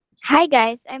Hi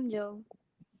guys, I'm Joe.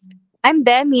 I'm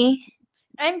Demi.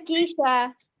 I'm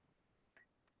Keisha.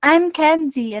 I'm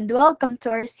Kenzie, and welcome to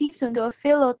our season 2 of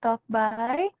Philo Talk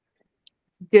by...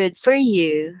 Good for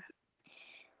you.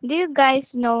 Do you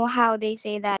guys know how they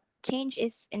say that change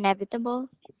is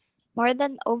inevitable? More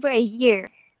than over a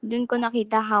year, dun ko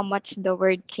nakita how much the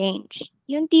word change.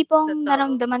 Yung tipong Totoo.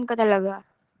 naramdaman ko talaga.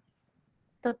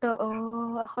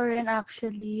 Totoo, ako rin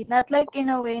actually. Not like in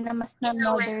a way na mas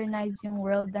na-modernize yung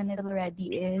world than it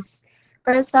already is.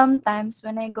 Pero sometimes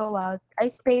when I go out, I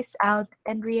space out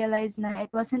and realize na it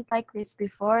wasn't like this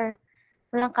before.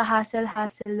 Walang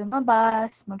ka-hassle-hassle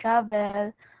lumabas,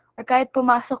 mag-travel, or kahit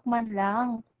pumasok man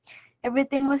lang.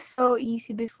 Everything was so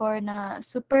easy before na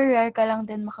super rare ka lang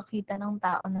din makakita ng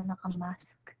tao na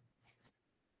nakamask.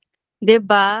 'Di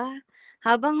ba?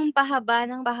 Habang pahaba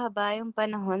ng pahaba yung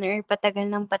panahon or patagal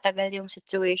ng patagal yung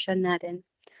situation natin,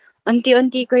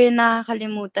 unti-unti ko rin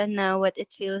nakakalimutan na what it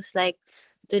feels like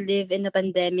to live in a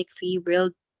pandemic-free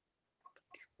world.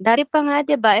 Dati pa nga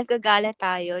 'di ba, if gagala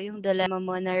tayo, yung dilemma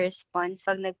mo na response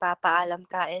 'pag nagpapaalam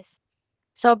ka is,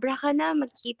 "Sobra ka na,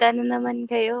 magkita na naman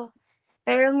kayo."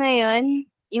 Pero ngayon,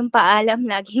 yung paalam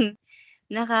laging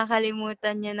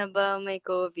nakakalimutan niyo na ba may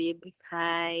COVID?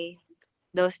 Hi.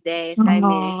 Those days, I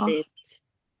miss Oo. it.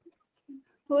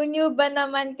 Who knew ba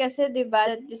naman kasi, di ba,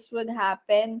 that this would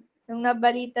happen? Nung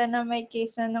nabalita na may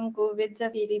case na ng COVID sa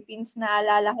Philippines,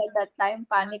 naalala ko that time,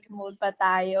 panic mode pa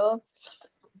tayo.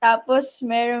 Tapos,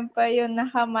 meron pa yung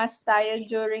nakamas tayo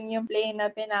during yung play na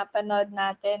pinapanood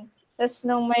natin. Tapos,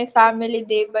 nung may family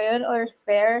day ba yun or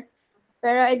fair?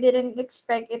 Pero I didn't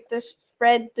expect it to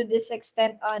spread to this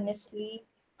extent, honestly.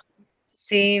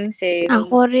 Same.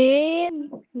 Ako rin.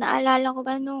 Naalala ko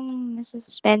pa nung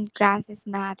nasuspend classes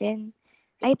natin.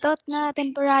 I thought na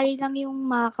temporary lang yung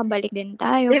makakabalik din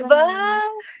tayo. 'Di ba?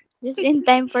 Ganun. Just in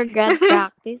time for grad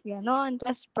practice. Ganon.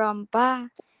 Tapos prom pa.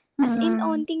 As in,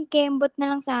 onting kembot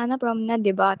na lang sana prom na,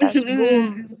 di ba? Tapos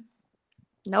boom.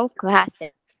 No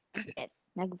classes.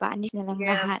 Nag-vanish na lang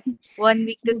Yeah. lahat. 1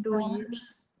 week to 2 Diba?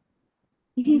 years.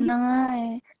 Yun na nga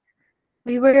eh.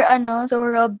 We were so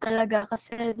robbed talaga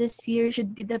kasi this year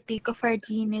should be the peak of our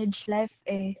teenage life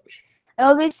eh. I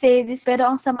always say this, pero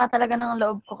ang sama talaga ng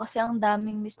loob ko kasi ang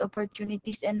daming missed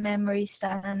opportunities and memories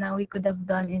sana na we could have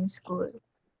done in school.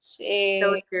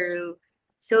 So true.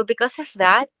 So because of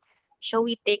that, shall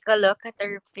we take a look at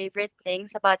our favorite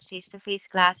things about face-to-face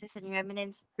classes and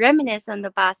reminisce on the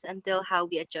past until how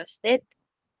we adjusted?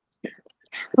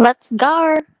 Let's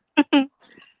go!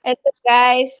 Eto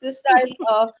guys, to start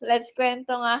off, let's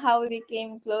kwento nga how we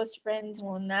became close friends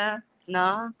muna.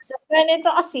 No? So,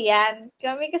 ganito kasi yan.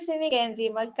 Kami kasi ni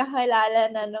Kenzie, magkakilala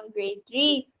na nung grade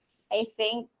 3, I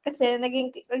think. Kasi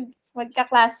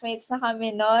magka-classmates na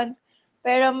kami noon.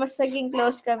 Pero mas naging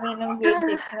close kami nung grade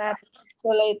 6 na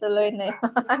tuloy-tuloy na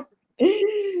yun.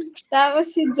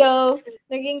 Tapos si Joe,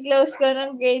 naging close ko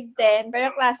nung grade 10,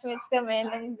 pero classmates kami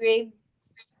nung grade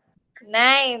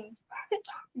 9.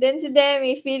 Then si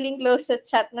Demi, feeling close sa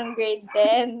chat ng grade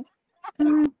 10.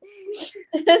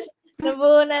 Tapos,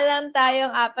 nabuo na lang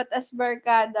tayong 4 as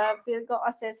barkada. Feel ko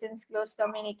kasi since close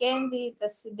kami ni Kenzie,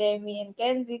 tapos si Demi and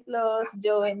Kenzie close,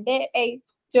 Joe and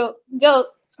Joe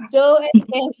and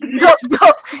Kenzie.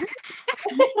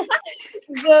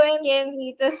 Joe and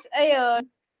Kenzie. Tapos, ayun,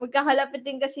 magkakalapit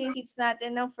din kasi yung seats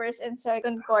natin ng first and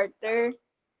second quarter.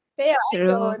 Kaya,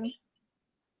 ayun.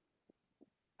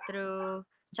 True.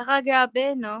 Tsaka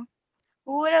grabe, no?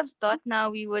 Who would have thought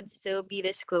na we would still be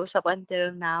this close up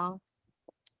until now?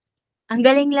 Ang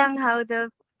galing lang how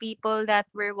the people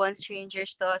that were once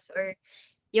strangers to us or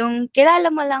yung kilala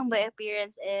mo lang by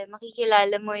appearance,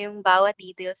 makikilala mo yung bawat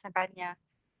details sa kanya.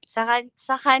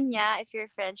 Sa kanya, if your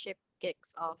friendship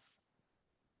kicks off.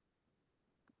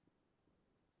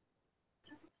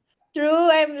 True,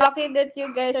 I'm lucky that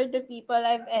you guys are the people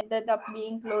I've ended up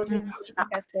being close with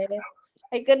kasi.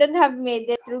 I couldn't have made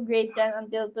it through grade 10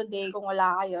 until today kung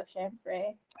wala kayo,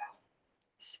 syempre.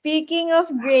 Speaking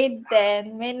of grade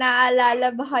 10, may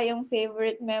naalala ba kayong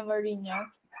favorite memory nyo?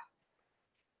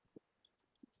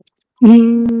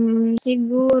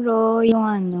 Siguro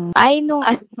yung nung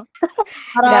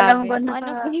Alam grabe. ko na.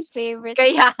 Ano po yung favorite?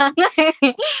 Kaya nga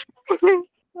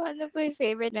Ano po yung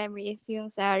favorite memory is yung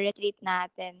sa retreat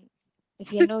natin.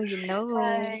 If you know, you know.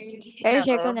 Pero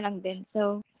share ko na lang din.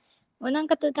 So, unang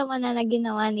katatawanan na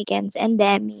ginawa ni Kenz and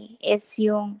Demi is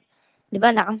yung, di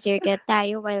ba, nakasircle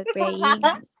tayo while praying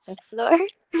sa floor.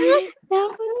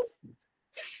 Tapos,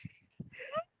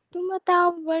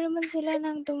 tumatawa ba naman sila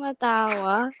ng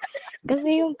tumatawa?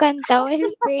 Kasi yung kanta while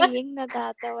praying,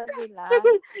 natatawa sila.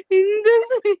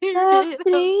 Hindi Laugh spirit.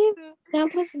 trip.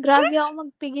 Tapos grabe ako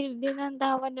magpigil din ng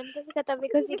tawa nun kasi katabi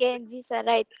ko si Kenzie sa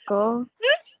right ko.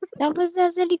 Tapos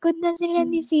nasa likod na sila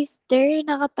ni sister,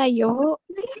 nakatayo.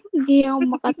 Hindi ako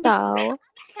makatawa.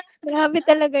 Grabe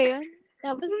talaga yun.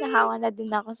 Tapos nahawa na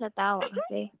din ako sa tawa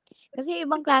kasi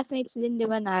ibang classmates din, di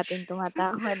ba natin,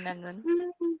 tumatawa na nun.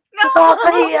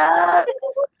 Nakakahiya.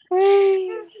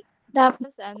 Ay.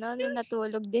 Tapos nung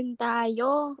natulog din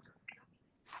tayo.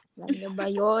 Alam niyo ba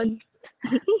yun?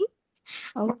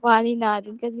 Ang funny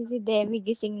natin kasi si Demi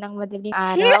gising ng madaling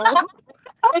araw.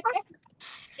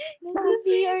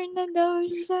 Nag-CR na daw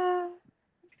siya.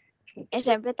 Eh,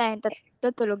 syempre tayong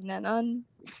tutulog na nun.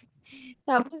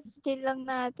 Tapos chill lang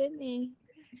natin eh.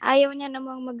 Ayaw niya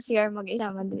namang mag-CR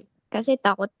mag-isa kasi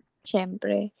takot,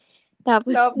 syempre.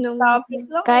 Tapos Lapit lang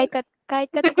kahit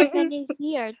eh. katapat na niya yung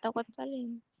CR, takot pa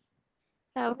rin.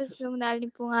 Tapos nung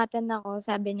nalimpungatan ako,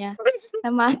 sabi niya,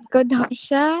 samahan ko daw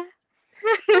siya.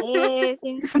 Eh,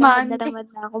 since tamad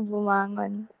na ako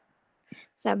bumangon.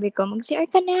 Sabi ko, mag-CR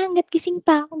ka na hanggat gising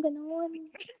pa ako, gano'n.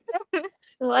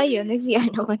 So, ayun,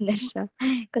 nag-CR naman na siya.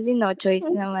 Kasi no choice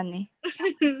naman eh.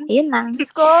 Ayun lang.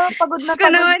 Diyos ko, pagod na Diyos ko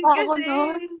pagod naman pa ako kasi.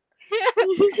 noon.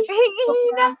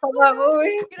 Hingina ko. Ako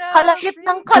eh. Kalapit Grabe.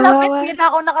 ng kalapit, Kawawa. hindi na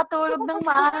ako nakatulog ng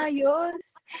maayos.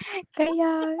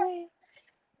 Kaya nga eh.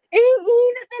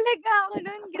 Hingina talaga ako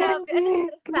nun. Grabe,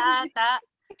 stress na ata.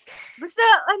 Basta,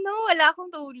 wala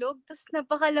akong tulog. Tapos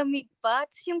napakalamig pa.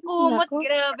 Tapos yung kumot, Nako.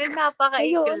 grabe, Ay, oo,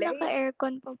 napakaikli.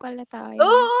 naka-aircon pa pala tayo.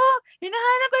 Oo!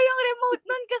 Hinahanap ko yung remote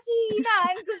nun kasi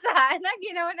hinaan ko sana.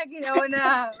 Ginawa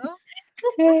na ako.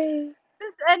 Hey.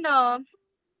 Tapos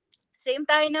same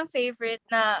tayo ng favorite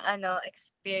na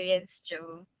experience,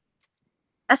 Joe.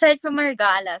 Aside from our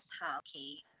galas, ha?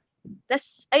 Okay.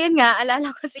 Tapos, ayun nga,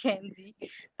 alala ko si Kenzie.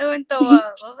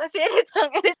 Tawan-tawa ako. Kasi iritang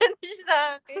na siya sa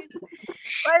akin.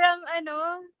 Parang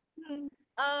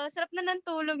sarap na ng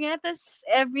tulog niya. Tapos,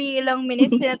 every ilang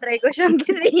minutes, sinatry ko siyang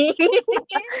gisingin.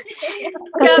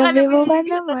 Katabi mo ba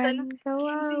Kakalabihin ko, tapos naman?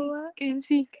 Kawawa.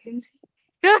 Kenzie.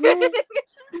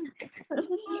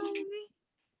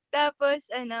 Tapos,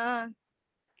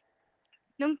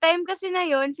 nung time kasi na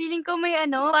yon, feeling ko may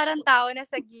parang tao na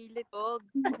sa gilid ko.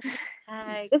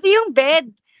 Ay, kasi yung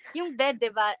bed, 'di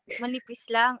ba, manipis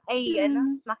lang. Ay,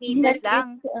 makitid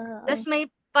lang. Tapos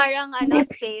may parang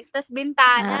space, tapos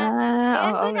bintana.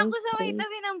 Eh, Oo, andun may ako sa may space.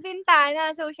 tabi ng bintana.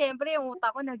 So, syempre, yung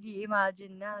utak ko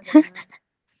nag-i-imagine na. Ganun.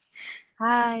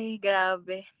 Ay,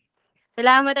 grabe.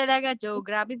 Salamat talaga, Joe.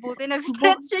 Grabe, buti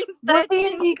nag-stretching Buti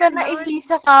hindi ka nun. naihi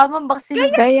sa kama, baka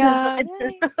sinagot Kaya,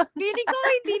 Feeling ko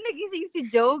hindi nagising si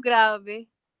Joe.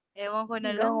 Grabe. Ewan ko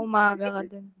na hanggang lang. umaga ka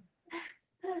dun.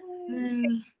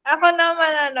 Ako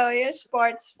naman, yung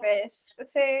sports fest.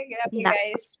 Kasi, grabe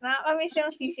guys, nakakamiss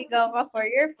yung sisigaw ka for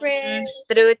your friends.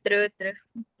 True.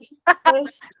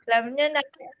 Tapos, alam nyo na,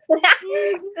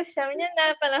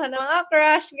 panahon ng mga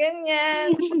crush,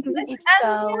 ganyan. Tapos,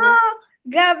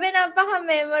 grabe,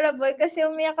 napaka-memorable kasi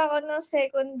umiyak ako nung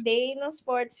second day ng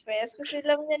sports fest. Kasi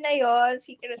alam niya na yon,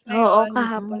 secret na Oo, yon.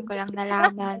 kahapon ko lang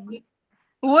nalaman.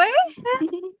 Uy!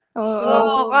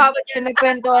 Oo, kahapon yun.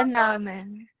 Pinagkwentuhan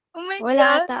namin. Oh my Wala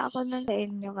gosh. ata ako nun sa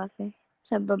inyo kasi.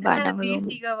 Sa baba ng room.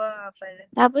 Busy ka ba nga pala?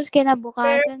 Tapos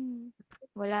kinabukasan,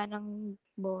 wala nang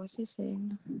boses eh.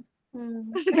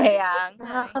 Kaya nga.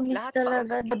 Nakakamiss Lahat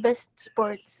talaga. pausi. The best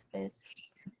sports fest.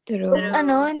 True.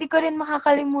 Tapos hindi ko rin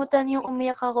makakalimutan yung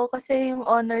umiyak ako kasi yung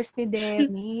honors ni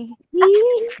Demi.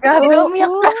 Grabe,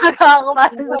 umiyak talaga ako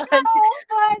para sa kanya.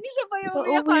 Hindi siya pa yung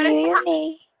umiyak Pauwi para sa yun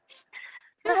eh.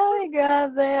 Ay,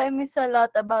 grabe. I miss a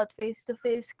lot about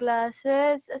face-to-face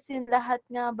classes. As in, lahat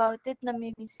nga about it,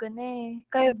 namimiss ko na eh.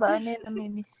 Kayo ba? Ano yung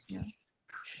namimiss nyo?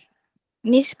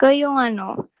 Miss ko yung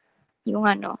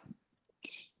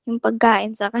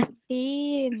pagkain sa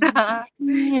kantin.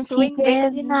 Swing break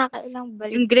kasi nakakailang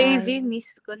balik yung gravy, tayo.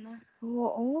 miss ko na.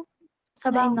 Oo.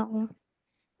 Sabaw. Ay, naku.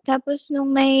 Tapos nung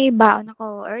may baon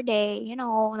ako or day, you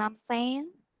know what I'm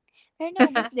saying? Pero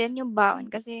naubos din yung baon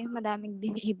kasi madaming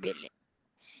binibili.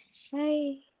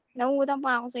 Ay, nangungutang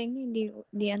pa ako sa inyo,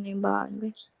 hindi yung baon ko.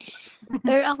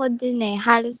 Pero ako din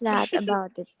halos lahat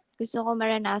about it. Gusto ko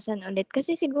maranasan ulit.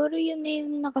 Kasi siguro yun na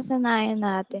yung nakasanayan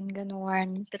natin,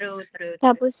 ganun. True.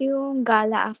 Tapos yung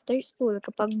gala after school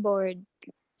kapag bored.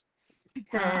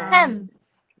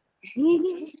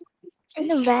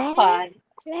 Ano ba? Fun.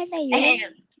 Wala na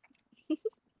yun.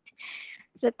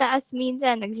 Sa taas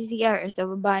minsan, nagsi-CR sa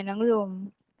baba ng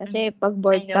room. Kasi pag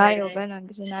bored tayo, ganun.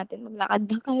 Gusto natin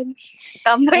maglakad-lakad.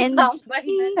 Tambay na.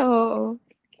 Oo.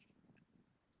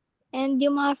 And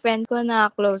yung mga friends ko na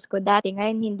close ko dati,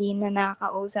 ngayon hindi na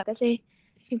nakakausap. Kasi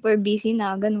super busy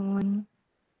na, gano'n.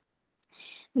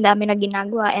 Ang dami na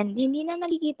ginagawa and hindi na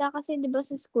nakikita kasi 'di ba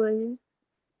sa school,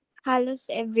 halos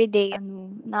everyday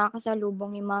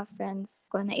nakakasalubong yung mga friends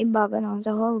ko na iba gano'n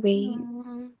sa hallway.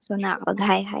 Mm. So,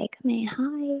 nakakapag-hi-hi kami,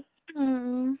 "Hi."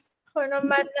 Mm. Ako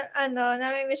naman,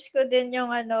 nami-miss ko din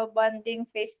yung bonding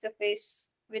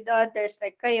face-to-face with others.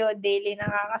 Like kayo, daily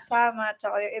nakakasama,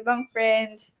 tsaka yung ibang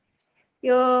friends.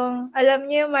 Yung, alam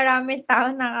niyo, yung maraming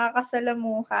tao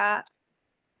nakakasalamuha.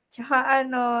 Tsaka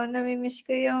nami-miss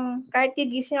ko yung, kahit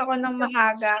gigising ako ng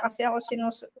maaga, kasi ako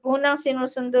unang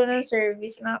sinusundo ng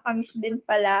service, nakakamiss din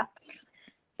pala.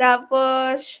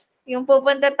 Tapos, yung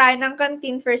pupunta tayo ng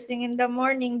canteen first thing in the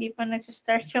morning, di pa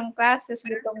nagsistart yung classes,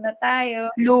 gutom na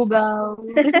tayo. Lugaw.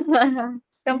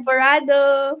 Temporado.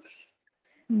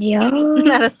 Yun.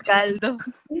 Aras kaldo.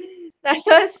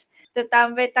 Tapos,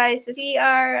 tatambay tayo sa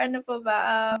CR. Ano pa ba?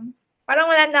 Parang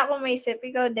wala na akong maisip.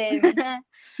 Ikaw din.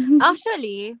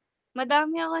 Actually,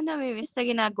 madami ako nami-miss na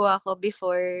ginagawa ko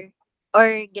before or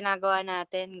ginagawa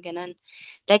natin, ganun.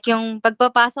 Like yung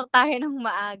pagpapasok tayo ng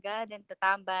maaga, then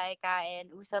tatambay, kain,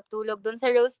 usap, tulog dun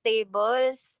sa roast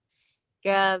tables.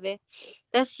 Grabe.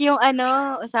 Tas yung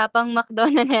usapang McDo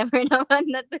na never naman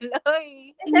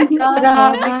natuloy.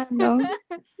 Drama, no?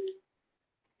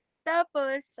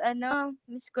 Tapos,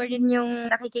 miss ko rin yung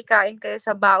nakikikain kayo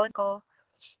sa baon ko.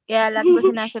 Kaya lagi ko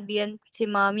sinasabihan si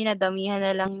mommy na damihan na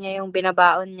lang niya yung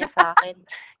binabaon niya sa akin.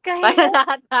 Para Kaya,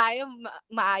 lahat tayo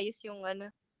maayos yung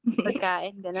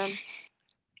pagkain, ganun.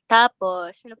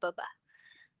 Tapos, ano pa ba?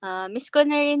 Miss ko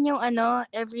na rin yung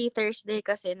every Thursday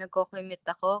kasi nagko-commute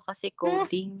ako kasi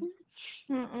coding.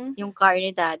 mm. Yung car ni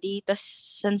daddy. Tapos,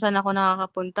 saan ako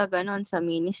nakakapunta, ganun, sa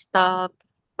mini-stop,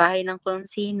 bahay ng kung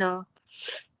sino.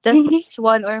 Tapos,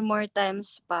 one or more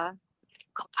times pa,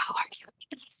 ko-power yun.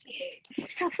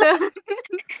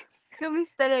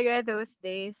 Kamiss talaga those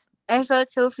days. I felt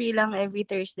so free lang every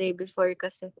Thursday before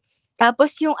kasi.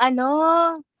 Tapos yung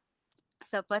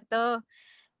sa pa to,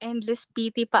 endless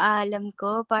PT paalam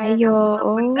ko para Ay, lang oo.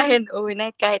 makapunta and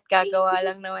overnight kahit gagawa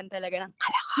lang naman talaga ng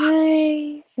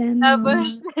Ay, sana. Tapos,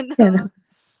 Sana.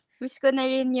 miss ko na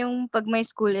rin yung pag may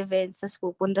school events, tas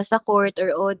pupunta sa court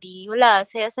or OD. Wala,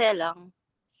 saya-saya lang.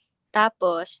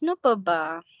 Tapos, ano pa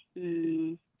ba?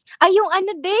 Ay, yung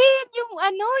din,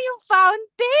 yung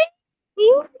fountain.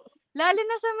 Lalo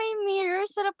na sa may mirror,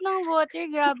 sarap ng water.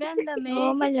 Grabe, ang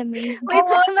Oo, lamig. malamig. Wait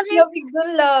Oo, lang, lamig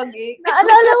dun lagi.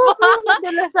 naalala mo ba yung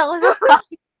nadulas ako sa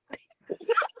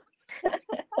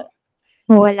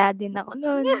Wala din ako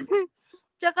nun.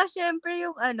 Tsaka syempre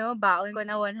yung baon ko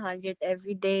na 100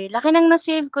 everyday. Laki nang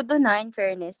na-save ko doon in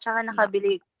fairness. Tsaka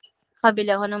nakabili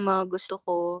ako ng mga gusto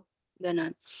ko.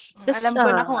 Ganon. Tas, Alam ko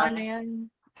na kung ano yun.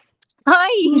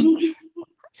 Ay!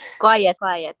 Quiet.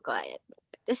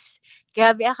 Tapos,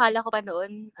 grabe, akala ko pa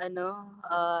noon,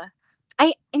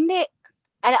 ay, hindi.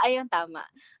 Ayun, tama.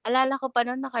 Alala ko pa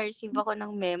noon, naka-receive ako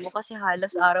ng memo kasi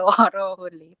halos araw-araw ako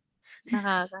late.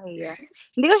 Nakakahiya.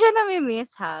 Hindi ko siya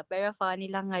nami-miss ha, pero funny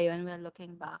lang ngayon when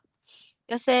looking back.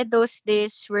 Kasi those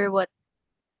days were what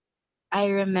I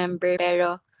remember,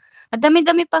 pero ang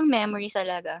dami-dami pang memories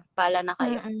talaga. Pala na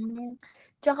kayo. Mm.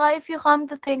 Tsaka if you come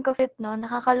to think of it, no,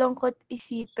 nakakalungkot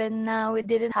isipin na we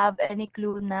didn't have any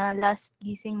clue na last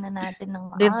gising na natin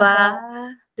ng Diba?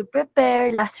 maaga to prepare.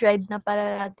 Last ride na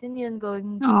pala natin yun,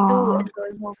 going to and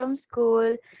going home from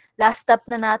school. Last stop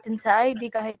na natin sa ID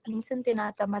kahit minsan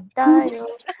tinatamad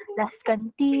tayo. Last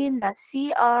canteen, last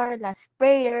CR, last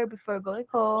prayer before going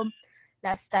home.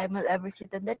 Last time we'll ever sit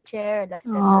on the chair. Last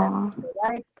time we'll ever see the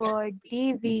whiteboard,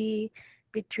 TV,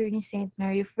 picture ni Saint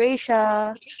Mary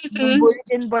Frasia. Yung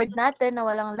bulletin board natin na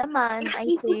walang laman,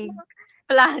 I think.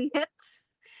 Planets.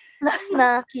 Last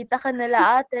nakita ka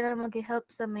nila ate na mag-help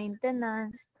sa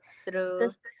maintenance. True.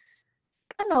 Tapos,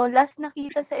 last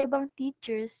nakita sa ibang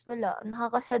teachers, wala.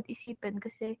 Nakakasad isipin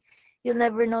kasi you'll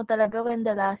never know talaga when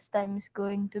the last time is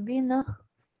going to be, no?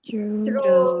 True.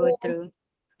 True.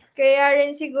 Kaya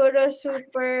rin siguro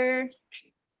super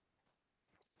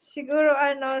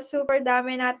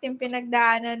dami natin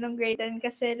pinagdaanan nung grade 10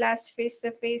 kasi last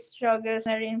face-to-face struggles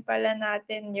na rin pala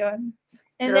natin yon.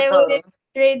 And I Totoo. wouldn't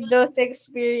trade those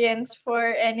experience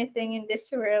for anything in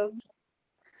this world.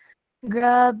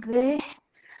 Grabe.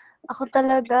 Ako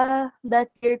talaga, that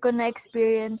year ko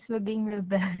na-experience maging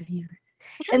rebellious.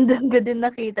 And doon ko din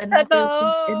nakita na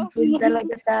Totoo.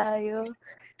 talaga tayo.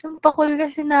 Yung pakul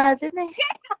kasi natin eh.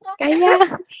 Kaya,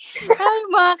 Ay,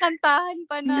 mga kantahan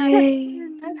pa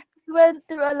natin. Went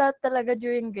through a lot talaga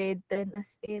during grade 10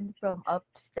 as in from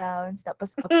ups, downs,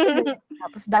 tapos ups ulit,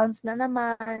 tapos downs na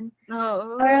naman.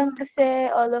 Oo. Parang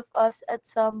kasi all of us at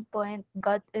some point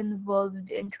got involved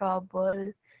in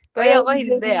trouble. Ay, ako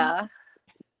hindi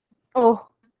Oh,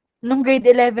 nung grade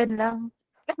 11 lang.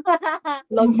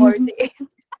 Log 48.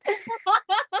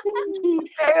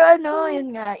 Pero ano,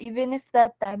 yun nga, even if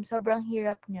that time sobrang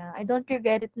hirap niya, I don't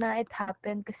regret it na it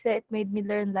happened kasi it made me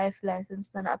learn life lessons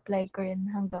na na-apply ko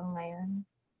rin hanggang ngayon.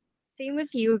 Same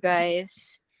with you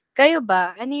guys. Kayo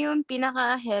ba, ano yung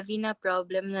pinaka-heavy na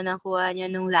problem na nakuha niyo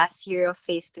nung last year of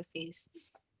face-to-face?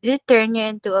 Did it turn you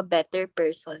into a better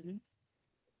person?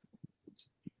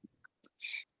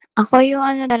 Ako yung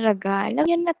ano talaga, alam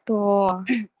niyo na 'to,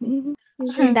 yung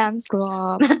sa dance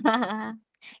club.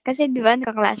 Kasi 'di ba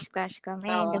nagka-clash-clash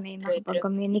kami, Oo, hindi kami true, true.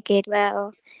 makapag-communicate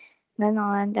well,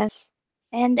 gano'n.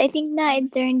 And I think na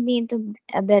it turned me into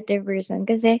a better person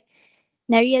kasi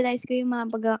na-realize ko yung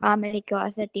mga pagkakamali ko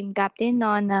as a team captain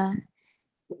no'n na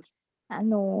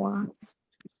ano,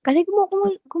 kasi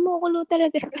kumukulo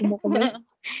talaga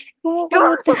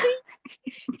kumukulo ta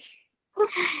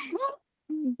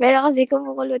pero kasi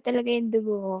kumukulo talaga yung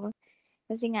dugo ko.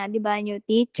 Kasi nga 'di ba new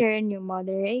teacher, new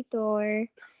moderator,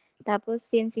 tapos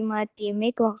since yung mga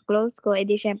teammate ko ka-close ko, eh,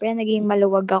 di siyempre naging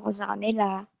maluwag ako sa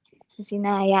kanila. Kasi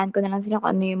hinahayaan ko na lang sila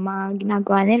kung ano yung mga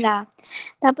ginagawa nila.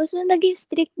 Tapos nung naging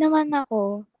strict naman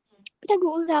ako,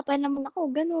 pinag-uusapan naman ako,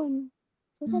 gano'n.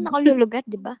 So, saan ako lulugar,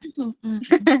 'di ba?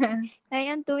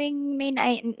 Ngayon tuwing may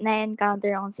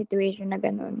na-encounter akong situation na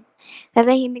gano'n,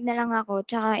 tatahimik na lang ako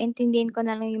tsaka intindihin ko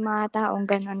na lang yung mga taong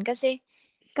gano'n. Kasi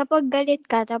kapag galit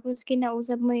ka tapos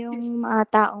kinausap mo yung mga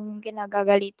taong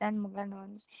kinagagalitan mo,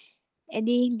 gano'n, eh,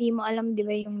 di hindi mo alam 'di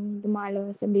ba yung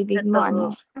dumalaw sa bibig mo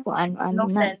Totoo. ano, kung ano-ano No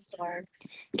na. sensor.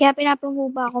 Kaya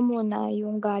pinapahupa ko muna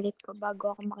yung galit ko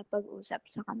bago ako makipag-usap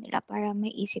sa kanila para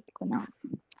maisip ko na,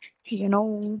 you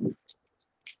know.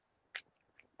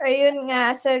 Ayun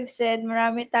nga, as I've said,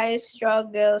 marami tayo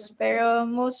struggles. Pero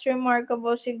most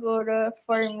remarkable siguro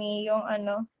for me yung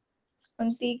ano,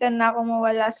 muntikan na ako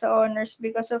mawala sa honors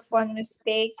because of one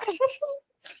mistake.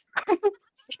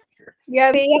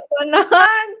 Grabe ako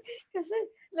noon. Kasi,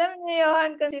 alam niyo yun,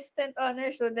 consistent honor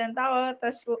student ako.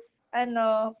 Tapos,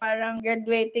 ano, parang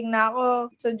graduating na ako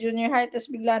sa junior high,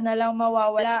 tapos bigla na lang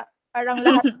mawawala. Parang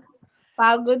lahat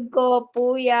pagod ko,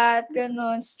 puyat,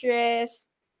 ganun, stress,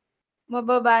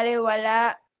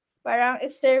 wala. Parang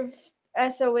it served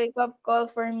as a wake-up call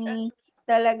for me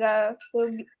talaga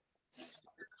to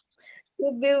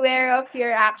beware of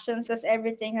your actions because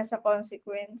everything has a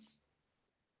consequence.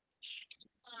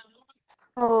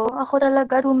 Oo, ako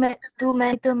talaga too many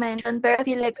to mention, pero I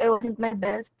feel like I wasn't my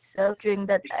best self during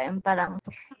that time. Parang,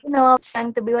 I was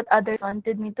trying to be what others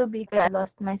wanted me to be, kaya I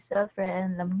lost myself,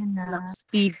 and alam niyo na.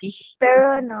 Speedy.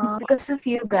 Pero because of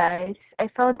you guys,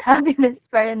 I found happiness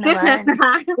pa rin naman in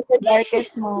the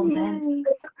darkest moments.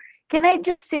 Can I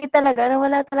just say talaga na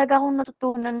wala talaga akong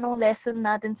natutunan nung lesson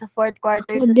natin sa 4th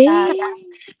quarter Ako sa din.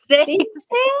 Same.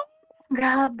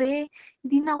 Grabe,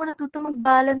 hindi na ako natuto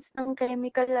mag-balance ng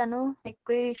chemical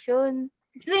equation.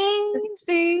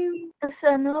 Same. Tas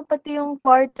pati yung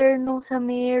quarter nung sa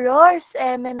mirrors,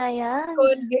 eme na yan.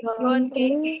 Gets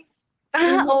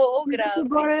Oo, Yun grabe.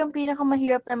 siguro yung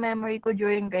pinakamahirap na memory ko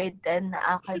during grade 10 na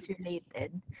ACADS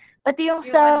related. Pati yung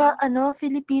Yung sa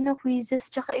Filipino quizzes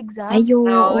tsaka exams. Ay,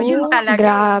 Oo, yun oo,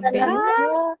 talaga. grabe.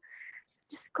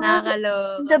 Diyos ko,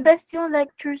 Nakakaloka. the best yung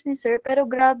lectures ni sir, pero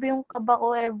grabe yung kaba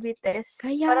ko every test.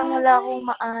 Kaya Parang nga wala akong eh.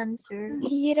 ma-answer. Ang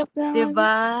hirap naman.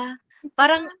 Diba?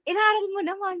 Parang, inaral mo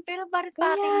naman, pero bakit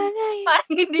Kaya parang, nga eh.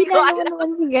 parang hindi ko Kilala mo alam. naman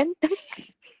si ganito.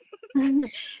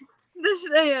 Tapos,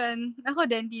 ayun. Ako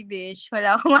din, TBH.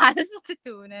 Wala akong mahalas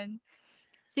natutunan.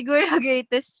 Siguro,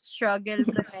 greatest struggle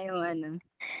ko na yung,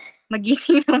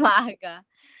 magising na maaga.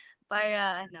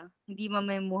 Para, hindi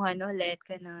mamemuhan ulit,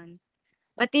 ganun.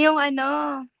 Pati yung,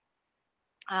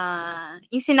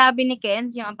 yung sinabi ni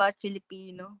Kenz, yung about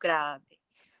Filipino, grabe.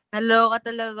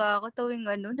 Naloka talaga ako tuwing,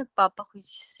 nagpapa-quiz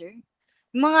si sir.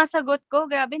 Yung mga sagot ko,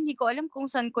 grabe, hindi ko alam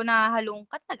kung saan ko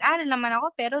nahalungkat. Nag-aral naman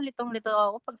ako, pero litong-lito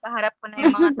ako pagkaharap ko na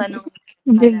yung mga tanong.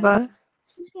 Diba?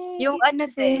 Yung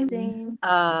Same.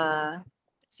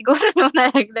 siguro nung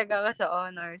nalaglag ako sa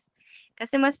honors.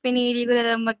 Kasi mas pinili ko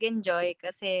na lang mag-enjoy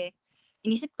kasi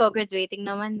inisip ko graduating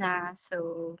naman na.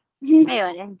 So,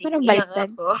 ayun, ending. Parang Iyak baliktad.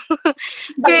 ako.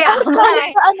 Kaya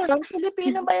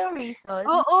Filipino ba yung reason?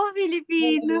 oo,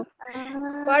 Filipino.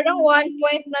 Parang 1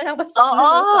 point na lang basta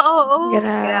Oo,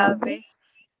 Grabe. grabe.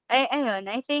 Ayun,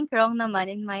 I think wrong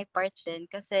naman in my part din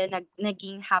kasi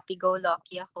naging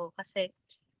happy-go-lucky ako kasi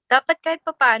dapat kahit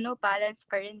papaano balance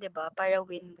pa rin, 'di ba? Para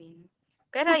win-win.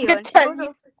 Pero ayun,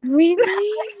 siguro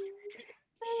Win-win.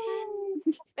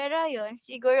 pero ayun,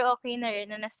 siguro okay na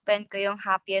rin na na-spend ko yung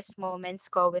happiest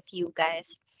moments ko with you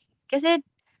guys. Kasi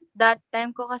that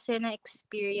time ko kasi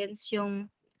na-experience yung,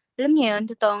 alam niyo yun,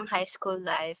 totoong high school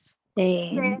life.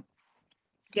 Kasi Same.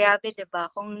 Grabe,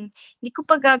 diba? Kung hindi ko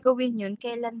pa gagawin yun,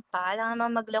 kailan pa? Alam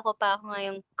naman maglako pa ako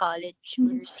ngayong college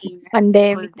or senior high school,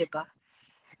 Pandemic. diba?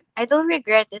 I don't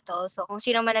regret it also. Kung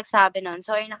sino man nagsabi nun,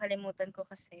 sorry, nakalimutan ko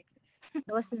kasi. It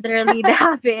was literally the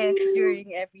happiest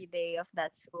during every day of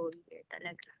that school year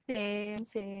talaga.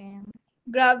 Same.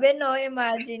 Grabe, no?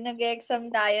 Imagine, nag-exam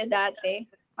tayo dati.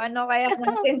 Paano kaya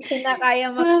natin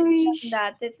kinakaya mag-exam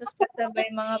dati tapos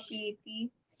kasabay mga PT?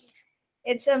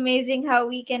 It's amazing how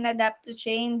we can adapt to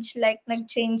change. Like,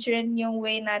 nag-change rin yung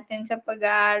way natin sa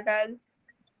pag-aaral.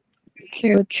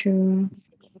 True.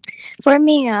 For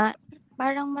me nga,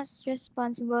 parang mas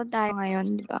responsible tayo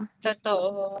ngayon, di ba?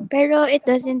 Totoo. Pero it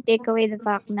doesn't take away the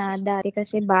fact na dati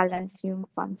kasi balance yung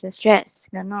fun sa stress.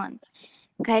 Ganon.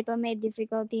 Kahit pa may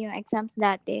difficulty yung exams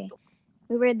dati,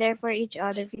 we were there for each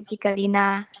other physically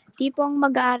na tipong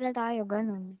mag-aaral tayo,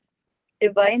 ganon.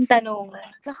 Diba? Yung tanungan.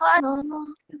 Tsaka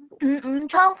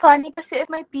tsaka ang funny kasi if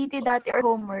may PT dati or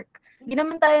homework, hindi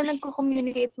naman tayo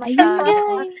nagko-communicate Ayun nga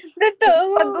masyado. eh. Totoo.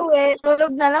 Pag-uwi,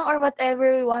 tulog na lang or whatever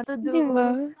we want to do.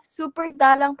 Diba? Super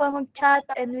dalang pa mag-chat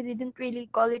and we didn't really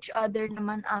call each other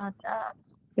naman ata.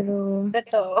 True.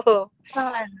 Totoo.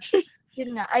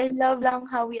 Yun nga, I love lang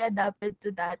how we adapted to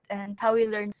that and how we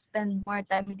learned to spend more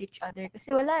time with each other.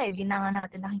 Kasi wala di na nga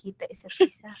natin nakikita isa't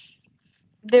isa.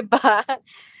 Diba?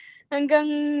 Hanggang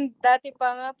dati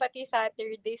pa nga, pati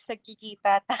Saturdays,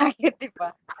 nagkikita tayo,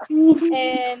 diba?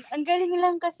 And ang galing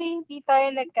lang kasi hindi tayo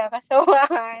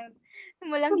nagkakasawaan.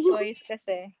 Walang choice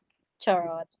kasi.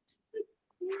 Charot.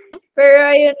 Pero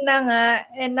ayun na nga,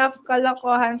 enough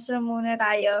kalokohan sa muna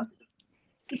tayo.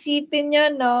 Isipin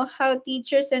nyo, no, how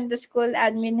teachers and the school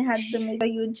admin had to make a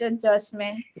huge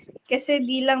adjustment. Kasi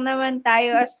di lang naman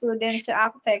tayo as students who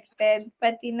affected,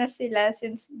 pati na sila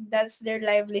since that's their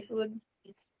livelihood.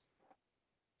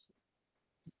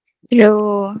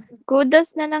 True.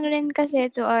 Kudos na lang rin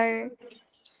kasi to our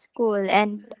school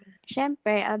and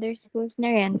syempre other schools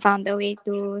na rin found a way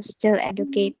to still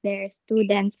educate their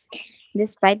students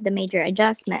despite the major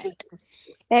adjustment.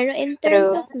 Pero in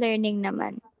terms True. of learning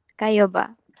naman, kayo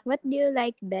ba? What do you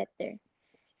like better?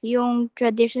 Yung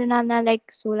traditional na like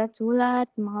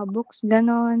sulat-sulat, mga books,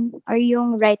 ganon, or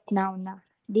yung right now na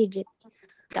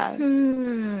digital?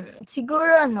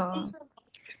 Siguro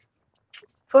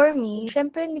for me,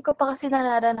 syempre hindi ko pa kasi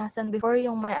nararanasan before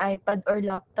yung may iPad or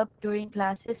laptop during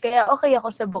classes. Kaya okay ako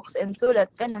sa books and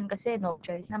sulat, ganun kasi no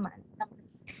choice naman.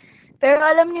 Pero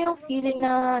alam niyo yung feeling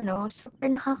na super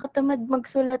nakakatamad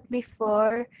magsulat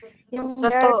before. Yung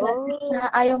there are classes na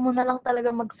ayaw mo na lang talaga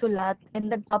magsulat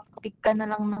and nagpapick ka na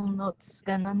lang ng notes.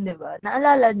 Ganun, di ba?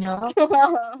 Naalala niyo?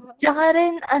 Tsaka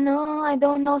rin, I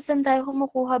don't know saan tayo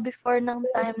kumukuha before ng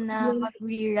time na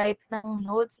mag-rewrite ng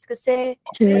notes. Kasi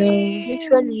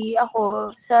usually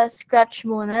ako sa scratch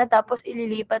muna tapos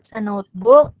ililipat sa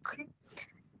notebook.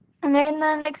 Ngayon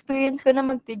na experience ko na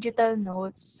mag-digital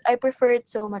notes, I prefer it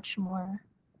so much more.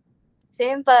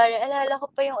 Same pare. Alala ko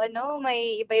pa yung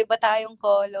may iba-iba tayong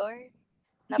color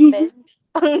na pen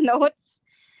pang notes.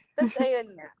 Tapos ayun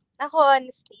nga. Ako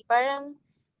honestly, parang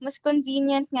mas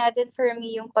convenient nga din for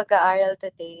me yung pag-aaral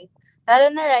today. Lalo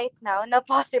na right now, na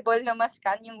possible na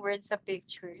mascan yung words sa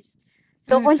pictures.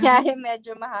 So, kunyari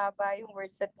medyo mahaba yung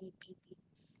words sa PPT.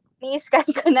 Ni-scan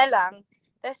ko na lang.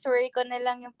 Tapos worry ko na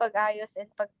lang yung pag-ayos and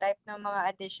pag-type ng mga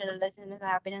additional na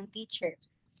sinasabi ng teacher.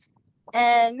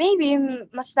 And maybe,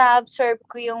 mas na-absorb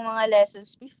ko yung mga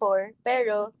lessons before.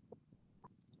 Pero,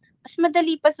 mas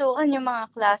madali pasukan yung mga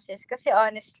classes. Kasi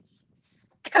honestly,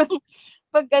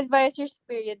 pag advisor's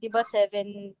period, di ba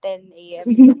 7:10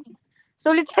 a.m.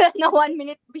 Sulit sila na 1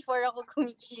 minute before ako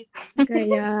kumigising.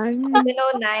 Kaya,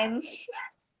 9.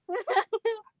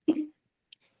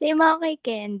 same ako kay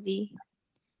Kenzie.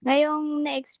 Ngayong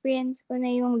na-experience ko na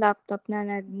yung laptop na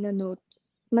nag-note,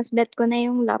 mas bet ko na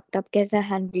yung laptop kesa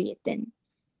handwritten.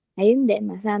 Ayun din,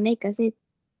 nasanay kasi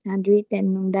handwritten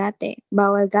nung dati.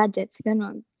 Bawal gadgets,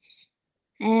 ganun.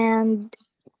 And,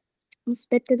 mas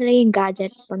bet ko talaga yung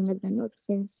gadget pag nag-note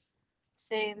since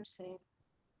Same.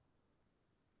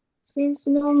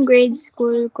 noong grade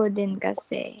school ko din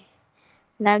kasi,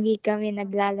 lagi kami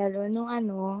naglalaro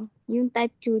nung yung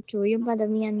type chuchu, yung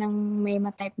padamihan ng may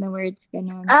ma-type na words,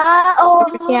 ganun. Oo,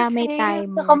 Kaya may same.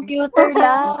 Sa timer. computer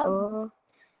lab. Oo.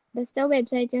 Basta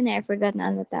website yun, I forgot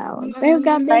na ano tawag. Pero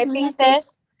grabe, Typing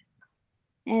test.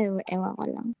 Ewan ko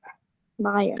lang.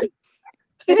 Baka yun.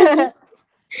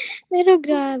 Pero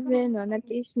grabe,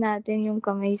 na-taste natin yung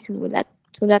kamay sulat.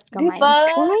 Sulat kamay. Diba?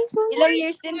 Kamay sulat. Ilang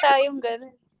years din tayong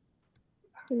ganun.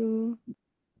 True.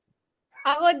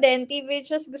 Ako din,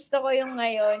 TVH, mas gusto ko yung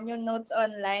ngayon, yung notes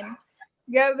online.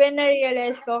 Grabe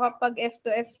na-realize ko kapag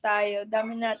F2F tayo,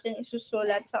 dami natin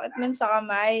isusulat. Sakit nun sa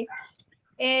kamay.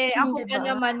 Ako pa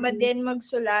Diba? naman, madin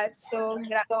magsulat. So,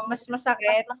 mas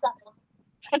masakit.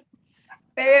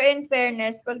 Pero in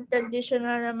fairness, pag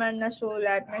traditional naman na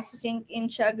sulat, nagsisink in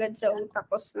siya agad sa utak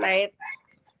ko slight.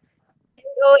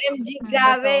 OMG,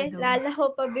 grabe. Totoo. Lala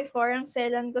ko pa before ang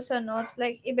selan ko sa notes.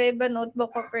 Like, iba-iba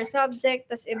notebook ko per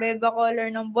subject, tas iba-iba color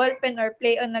ng ballpen or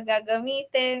play-on na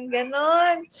gagamitin.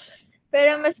 Ganon.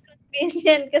 Pero mas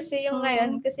convenient kasi yung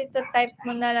ngayon, kasi type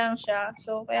mo na lang siya.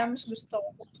 So, kaya mas gusto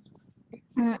ko.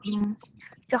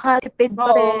 Tsaka tipid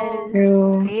pa rin.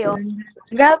 True. Play-on.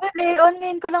 Grabe, play-on.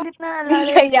 Ngayon ko lang naalala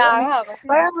yung Kaya play-on. nga.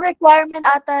 Parang requirement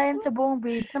ata yan sa buong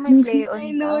breed na may play-on I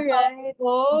know, ka. right?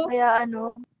 Oo. Kaya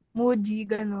Muji,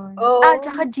 ganun. Oo.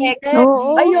 Tsaka GTEC.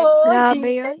 Oo. Ayun, Grabe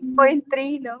yun.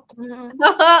 0.3, no?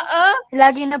 Oo.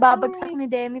 Lagi nababagsak ni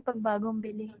Demi pag bagong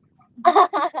bili.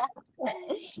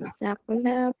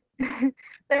 Saklap.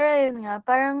 Pero ayun nga,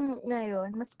 parang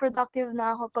ngayon, mas productive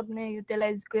na ako pag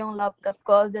na-utilize ko yung laptop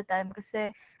ko all the time kasi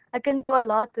I can do a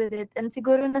lot with it. And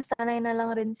siguro nasanay na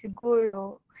lang rin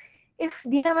siguro. If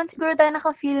di naman siguro tayo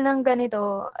naka-feel ng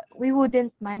ganito, we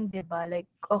wouldn't mind, diba? Like,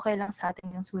 okay lang sa atin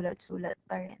yung sulat-sulat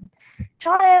pa rin.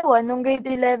 Tsaka ewan, nung grade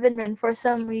 11 rin, for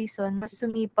some reason, mas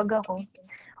sumipag ako.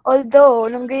 Although,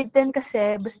 nung grade 10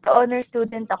 kasi, basta honor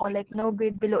student ako, like no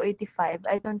grade below 85.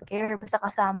 I don't care, basta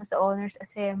kasama sa honors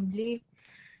assembly.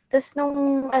 Tapos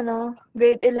nung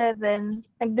grade 11,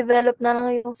 nag-develop na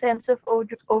lang yung sense of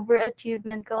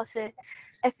overachievement ko kasi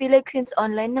I feel like since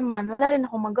online naman, wala rin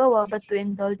ako magawa but to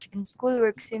indulge in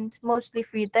schoolwork since mostly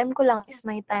free time ko lang is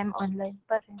my time online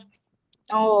pa rin.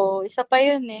 Oo, isa pa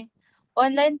yun eh.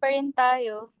 Online pa rin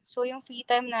tayo. So, yung free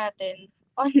time natin,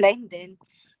 online din.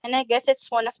 And I guess it's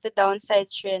one of the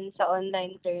downsides rin sa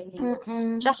online learning.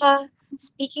 Tsaka,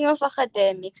 speaking of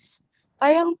academics,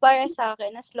 parang para sa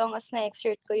akin, as long as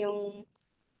na-exert ko yung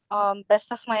best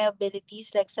of my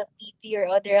abilities, like sa PT or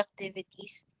other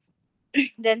activities,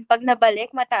 then pag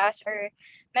nabalik, mataas or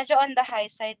medyo on the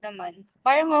high side naman,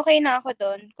 parang okay na ako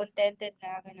doon, contented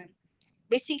na, ganun.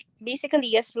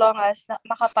 Basically, as long as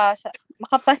makapasa,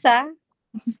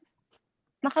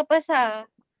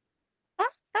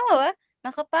 tama ba?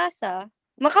 Makapasa,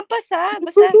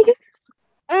 basta,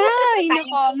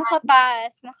 nako,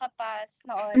 makapas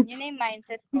noon. Yun na yung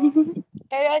mindset ko.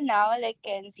 Pero now, like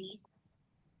Kenzie,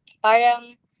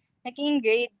 parang naging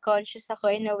grade conscious ako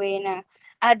in a way na,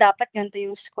 dapat ganito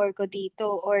yung score ko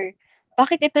dito or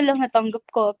bakit ito lang natanggap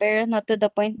ko pero not to the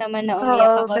point naman na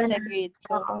umiyak ako sa grade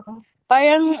ko.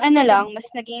 Parang lang, mas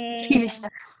naging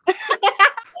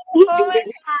Oh my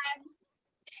God.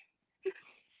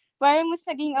 parang mas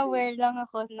naging aware lang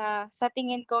ako na sa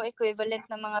tingin ko equivalent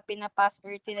ng mga pinapass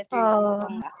or tinaturn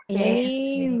kong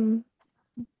Same.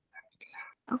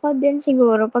 Ako din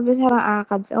siguro, pag usapang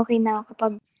ACADS, okay na ako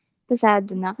kapag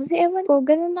pasado na. Kasi ewan ko,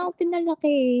 ganun ako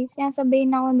pinalaki.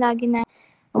 Sinasabihin ako lagi na,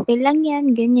 okay lang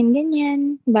yan,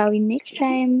 ganyan, bawi next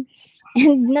time.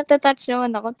 And natatouch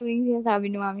naman ako tuwing sinasabi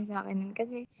ni mami sa akin.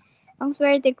 Kasi, ang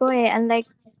swerte ko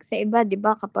unlike sa iba, di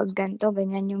ba, kapag ganito,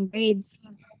 ganyan yung grades.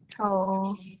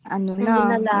 Oo.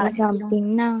 May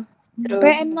something na. True.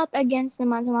 Pero I'm not against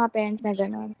naman sa mga parents na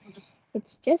gano'n.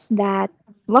 It's just that,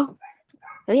 wow,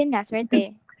 yun nga,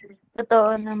 swerte.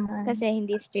 Totoo naman. Kasi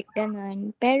hindi strict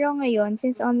ganun. Pero ngayon,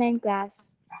 since online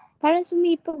class, parang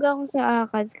sumipag ako sa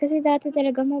ACADS kasi dati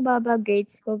talaga mababa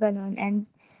grades ko ganun. And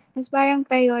mas parang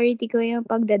priority ko yung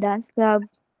pagda-dance club.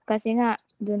 Kasi nga,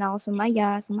 doon ako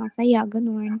sumasaya,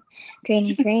 ganun.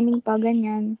 Training pa,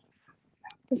 ganyan.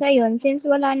 Tapos ayun, since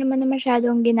wala naman na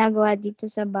masyadong ginagawa dito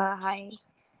sa bahay,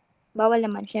 bawal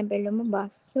naman syempre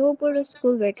lumabas. So, puro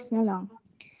schoolworks na lang.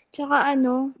 Tsaka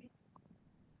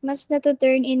mas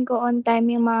na-turn in ko on time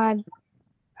yung mga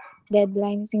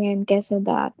deadlines ngayon kesa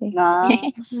dati.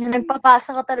 Nice.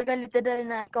 Nagpapasa ka talaga literal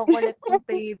na collect yung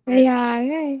paper. Kaya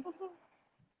nga eh.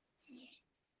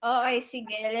 Okay,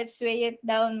 sige. Let's weigh it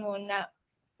down muna.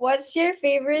 What's your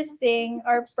favorite thing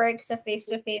or perk sa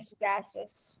face-to-face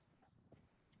classes?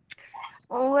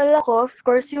 Well, ako, of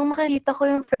course, yung makikita ko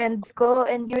yung friends ko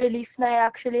and yung relief na I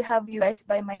actually have you guys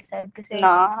by my side kasi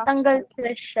tanggal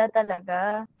stress siya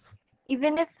talaga.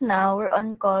 Even if now, we're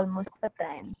on call most of the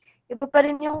time. Iba pa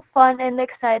rin yung fun and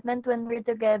excitement when we're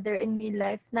together in real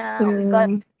life na we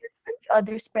got used to each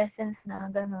other's presence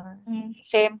na, gano'n.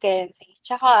 Same, Kenzie.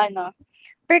 Tsaka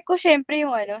perk ko syempre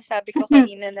yung sabi ko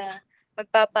kanina na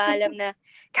magpapaalam na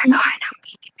gagawa ng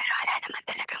PT pero wala naman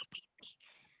talagang PT.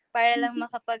 Para lang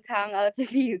makapag-hangout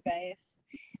with you guys.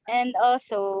 And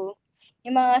also,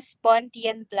 yung mga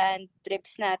spontaneous planned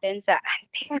trips natin sa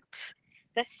Antics.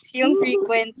 Tapos yung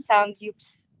frequent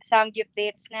samgyup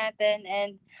dates natin.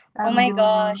 And, oh my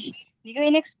gosh, hindi ko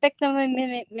in-expect na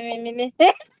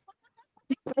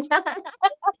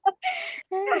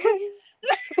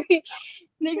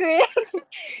Hindi ko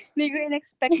hindi ko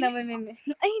in-expect na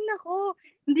ay naku,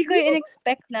 hindi ko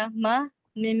in-expect na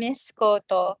mimi-miss ko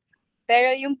 'to.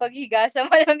 Pero yung paghiga sa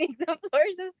malamig na floor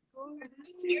sa school.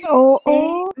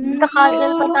 Oo.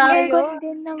 Nagka-cuddle pa Yung tayo. aircon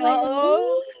din naman.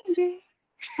 Oo. Ay.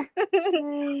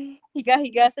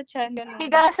 Higa-higa sa tiyan, gano'n.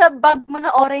 Higa sa bag mo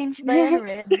na orange ba yan,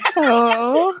 red?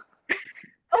 Oo.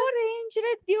 Orange,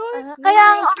 red yun. Kaya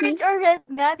ang orange or red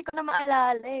nga, di ko na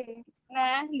maalala eh.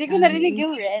 Hindi ko narinig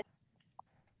yung red.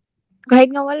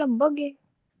 Kahit nga walang bag eh.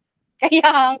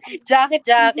 Kaya, jacket.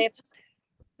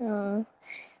 Oo.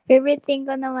 Favorite thing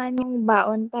ko naman yung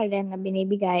baon pa rin na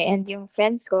binibigay and yung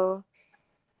friends ko,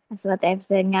 as what I've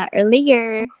said nga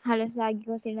earlier, halos lagi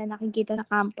ko sila nakikita sa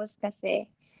campus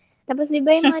kasi. Tapos di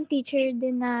ba yung mga teacher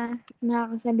din na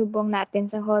nakakasalubong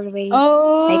natin sa hallway,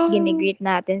 like Oh, ginigreet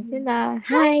natin sila,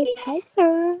 hi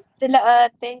sir. sila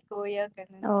ate, kuya,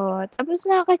 gano'n. Oo, tapos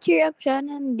nakaka-cheer up siya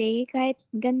ng day kahit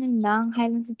ganun lang, hi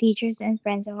lang sa teachers and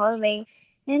friends sa hallway.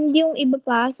 And yung iba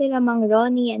pa, sila Mang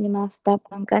Ronnie and yung mga staff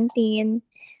ng canteen.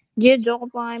 Joke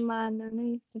ko pa nga yung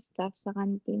mga sa staff sa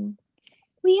canteen.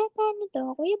 Kuya, paano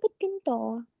to? Kuya, ba't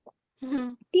ganito?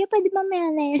 Kuya, pwede ba may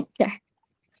answer?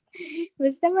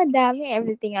 Basta madami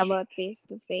everything about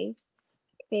face-to-face.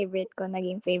 Favorite ko,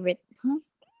 naging favorite.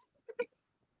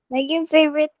 Naging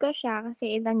favorite ko siya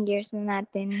kasi ilang years na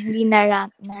natin hindi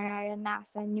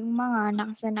nararanasan yung mga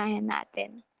nakasanayan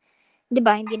natin. 'Di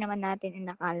ba, hindi naman natin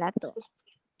inakala to.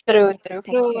 True.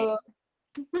 True.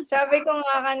 Sabi ko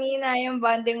nga kanina, yung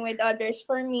bonding with others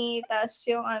for me, tas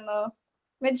yung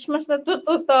medyo mas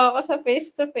natututo ako sa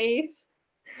face-to-face.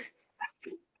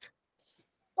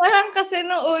 Parang kasi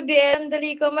nung UDL,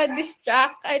 dali ko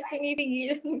ma-distract at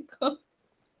pinipigilan ko.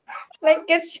 Like,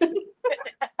 gets yun.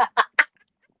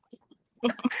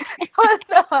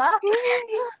 Ano ba?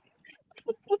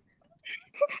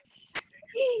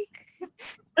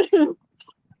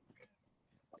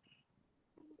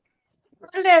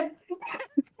 Ulit.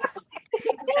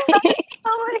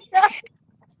 Oh my God.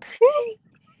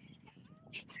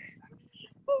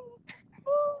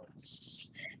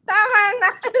 Tama na.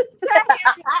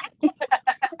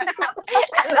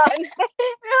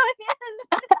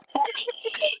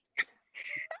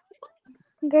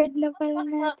 Guard na pala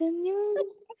natin yun.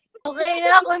 Okay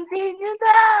na, continue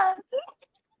na.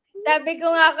 Sabi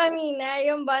ko nga kanina,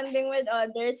 yung bonding with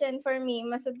others, and for me,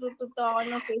 mas natututo ako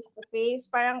ng face-to-face.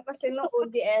 Parang kasi nung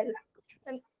UDL,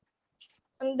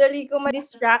 ang dali ko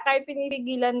ma-distract, kahit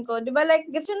pinipigilan ko. Di ba, like,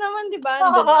 gets mo naman, di ba?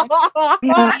 Ang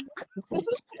dali.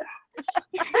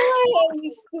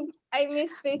 I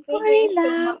miss face-to-face.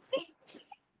 Wala.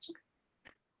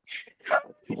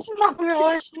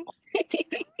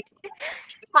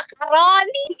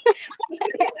 Macaroni!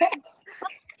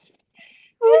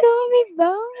 Marami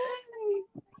ba?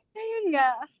 Ayun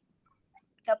nga.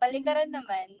 Kabalikaran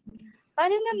naman.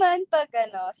 Paano naman pag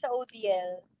sa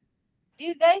OTL? Do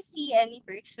you guys see any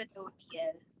perks with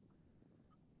OTL?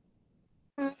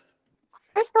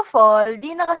 First of all,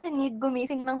 di na kasi need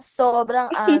gumising ng sobrang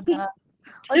aga.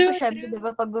 Although, syempre, di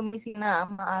ba, pag gumising na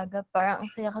ang maaga, parang ang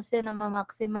saya kasi na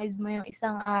ma-maximize mo yung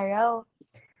isang araw.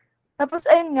 Tapos,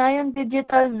 ayun nga, yung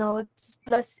digital notes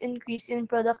plus increase in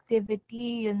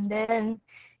productivity, yun din.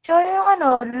 Tsaka yung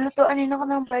lulutuanin ako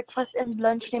ng breakfast and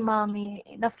lunch ni mommy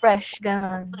na fresh,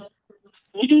 ganun.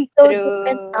 So,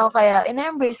 different now, kaya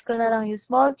in-embrace ko na lang yung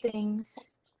small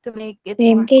things to make it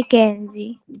Same more. kay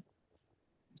Kenzie.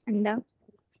 Ano?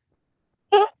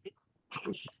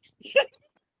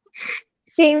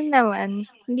 Same naman.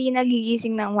 Hindi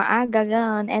nagigising ng maaga,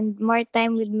 gano'n, and more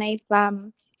time with my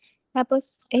fam.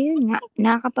 Tapos, ayun nga,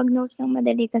 nakakapag-notes ng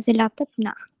madali kasi laptop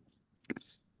na.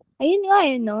 Ayun nga,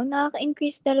 no?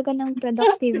 Nakaka-increase talaga ng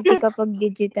productivity kapag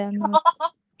digital note.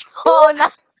 Oo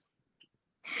na.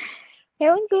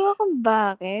 Ewan ko kung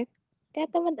bakit.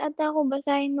 Tatamad ata ako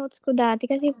basahin notes ko dati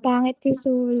kasi pangit yung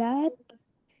sulat.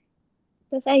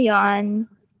 Tapos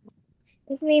ayun.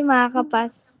 Tapos may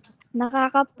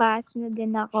nakakapas na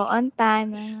din ako on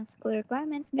time ng school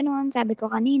requirements. Ganun, sabi ko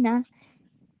kanina.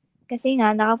 Kasi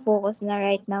nga, nakafocus na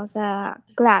right now sa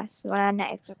class. Wala na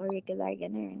extracurricular,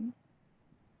 ganun.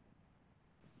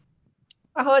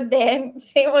 Ako din.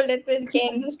 Same ulit with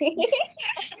Kenzie.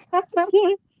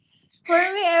 For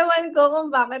me, ewan ko kung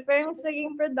bakit, pero mas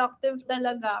naging productive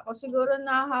talaga ako. Siguro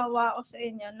nahahawa ako sa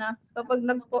inyo na kapag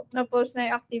na-post na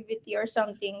yung activity or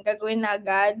something, gagawin na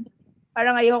agad.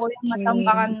 Parang ayoko yung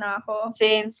matambakan na ako.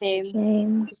 Same.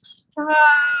 Saka,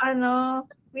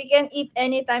 we can eat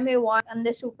anytime we want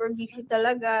unless super busy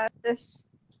talaga. Tapos,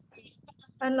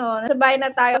 nasa bahay na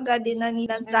tayo agad, din na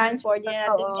need ng transport, din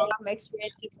natin kailangan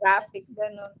ma-experience yung traffic,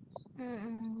 gano'n.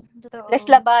 Less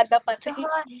Totoo. labada pati.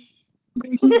 Tsaka,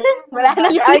 Wala na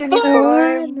yung yung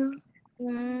uniform. ano?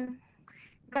 Mm,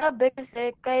 grabe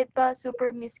kasi kahit pa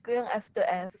super miss ko yung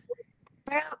F2F.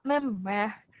 Pero,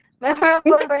 memorable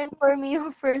pa rin for me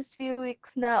yung first few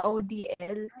weeks na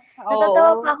ODL.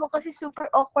 Natatawa Oo. pa ako kasi super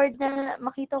awkward na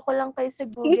makita ko lang kayo sa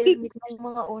Google Meet ng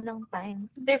mga unang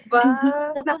times. Diba?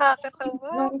 Tapos, Nakakatawa.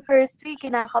 nung first week,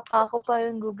 kinakapa ko pa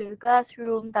yung Google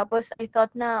Classroom. Tapos, I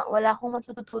thought na wala akong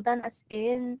matututunan as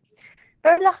in.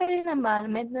 Pero luckily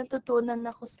naman, may natutunan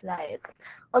ako slight.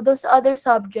 Although sa other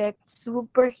subjects,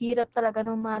 super hirap talaga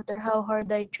no matter how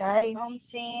hard I try.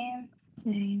 Same.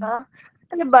 Same. Diba?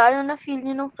 Ano ba? Ano na-feel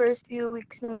niyo nung first few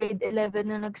weeks ng grade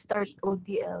 11 na nag-start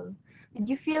ODL? Did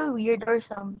you feel weird or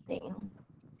something?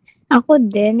 Ako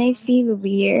din, I feel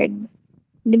weird.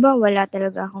 Di ba wala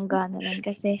talaga akong gana nun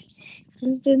kasi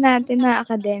gusto natin na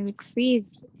academic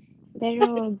freeze.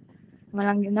 Pero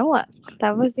walang ginawa.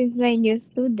 Tapos since may new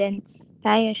students,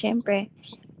 tayo syempre,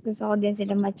 gusto ko din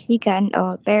sila machika and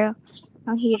all. Pero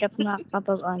ang hirap nga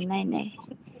kapag online eh.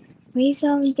 May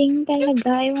something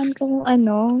talaga, ewan ko kung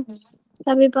ano.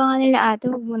 Sabi pa nga nila ate,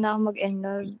 huwag muna ako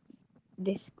mag-enroll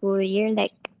this school year.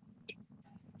 Like,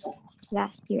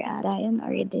 last year ata yun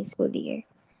or this school year.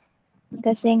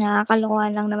 Kasi nga,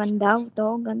 kalokohan lang naman daw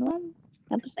to, ganun.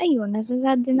 Tapos ayun,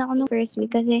 nasasad din ako nung first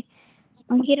week kasi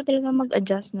ang hirap talaga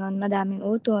mag-adjust nun. Madaming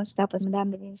utos, tapos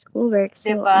madami din schoolwork.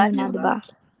 So, Diba? ano na, diba?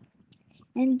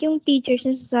 And yung teachers,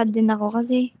 nasasad din ako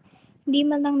kasi hindi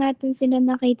man lang natin sila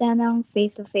nakita ng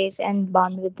face-to-face and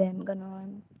bond with them,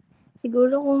 ganun.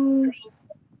 Siguro kung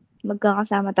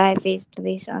magkakasama tayo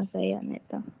face-to-face, ang saya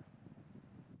nito.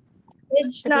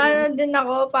 Na ano din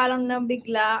ako, parang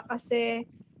nabigla kasi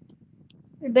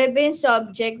iba yung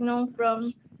subject nung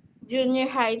from junior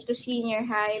high to senior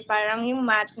high. Parang yung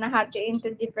math na hati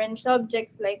into different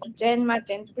subjects like Gen Math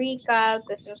and Pre-Cal,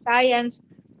 tapos yung science,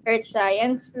 earth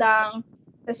science lang.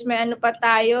 Tapos may ano pa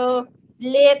tayo,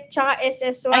 lit, tsaka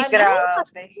SS1. Ay,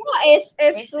 grabe.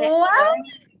 SS1?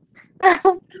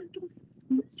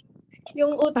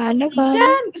 Yung Paano utak ba?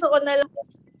 dyan, gusto ko na lang.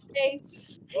 Ay,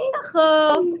 ako.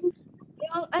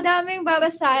 Yung ang daming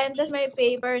babasahin, tapos may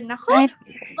paper. Nako, Ay,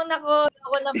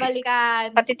 ako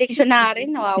nabalikan. pati dictionary,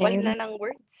 nawawalan Same. na ng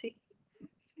words eh.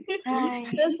 Ay.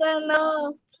 Tapos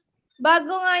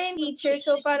bago nga yung teacher,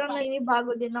 so parang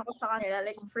naninibago din ako sa kanila.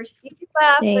 Like, first year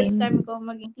pa, first Same. time ko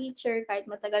maging teacher, kahit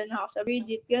matagal na ako sa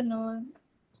Bridget, gano'n.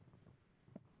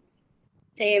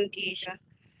 Same, Tisha.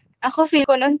 Ako feel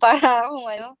ko nun para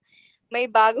akong may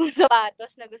bagong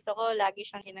sapatos na gusto ko lagi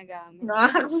siyang ginagamit.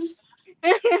 Nox.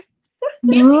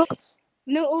 No?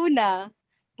 Noong una,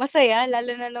 masaya,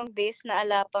 lalo na nung days na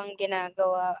ala pang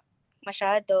ginagawa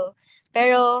masyado.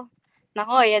 Pero,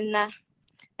 nako, ayan na.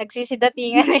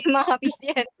 Nagsisidatingan na yung mga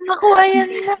bigyan. Ako,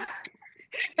 ayan na.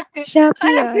 Shopee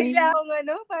Parang bigla yun.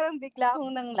 akong parang bigla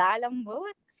akong nang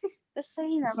lalambot. Tapos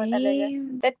ay nako talaga.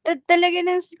 Same. Talaga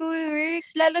ng schoolworks.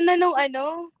 Lalo na nung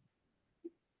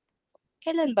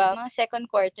kailan ba? Mga second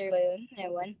quarter ba yun?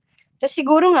 Ewan. Tapos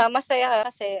siguro nga, masaya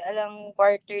kasi alang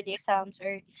quarterly exams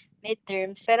or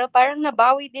midterms. Pero parang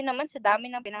nabawi din naman sa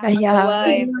dami ng pinapagawa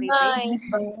Kaya, everyday.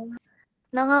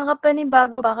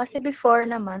 Nakakapanibago ba? Kasi before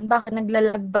naman, bakit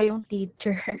naglalag ba yung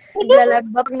teacher? Naglalag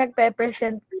ba pag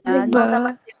nagpe-present ka? No diba?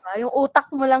 naman, diba? Yung utak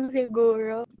mo lang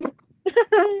siguro.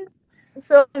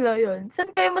 So, yun.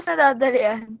 Saan kayo mas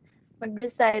nadadalian?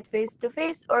 Mag-recite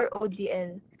face-to-face or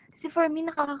ODL? Kasi for me,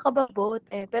 nakakababot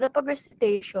eh. Pero pag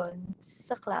recitation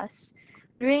sa class,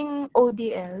 during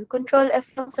ODL, control F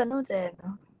lang sa notes eh.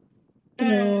 No?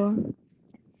 True.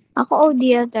 Ako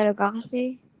ODL talaga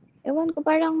kasi, ewan ko,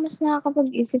 parang mas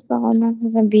nakakapag-isip ako ng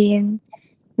sasabihin.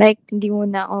 Like, hindi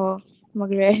muna ako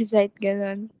magre-recite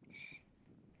ganun.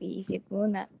 Iisip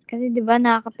muna. Kasi di ba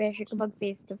nakaka-pressure kapag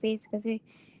face-to-face kasi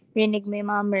rinig mo yung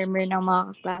mga murmur ng mga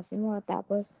kaklase mo.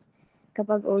 Tapos,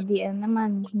 kapag ODL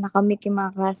naman, nakamit yung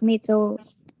mga classmates. So,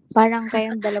 parang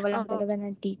kayong dalawa lang talaga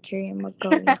ng teacher yung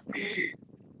magkausap.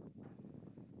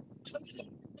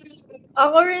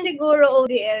 Ako rin siguro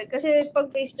ODL kasi pag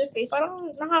face-to-face,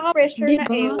 parang nakaka-pressure na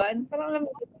Diba? ewan. Parang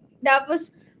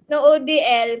tapos, no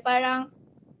ODL, parang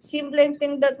simpleng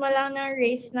pindot mo lang ng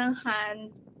raise ng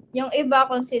hand. Yung iba,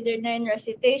 considered na yung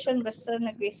recitation, basta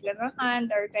nag-raise ka ng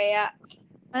hand or kaya,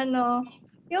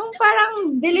 yung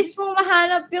parang bilis mong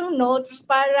mahanap yung notes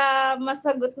para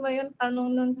masagot mo yung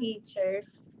tanong ng teacher.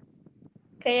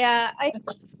 Kaya, ay,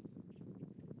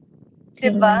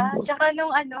 Diba? Tsaka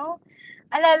nung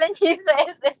alala niyo yung sa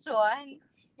SS1?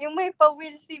 Yung may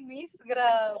pa-wheel si Miss,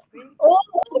 grabe.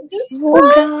 Diyos Oo, ko!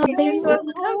 grabe. SS1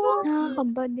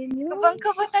 Nakakaba din yun.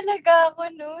 Kabang-kaba talaga ako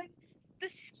nun.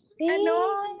 Tapos, Eh,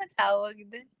 tawag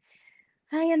dun?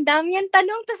 Ay, ang dami yang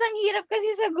tanong, tas ang hirap kasi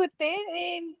sagutin.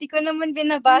 Hindi ko naman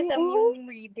binabasa yung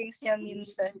readings niya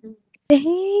minsan.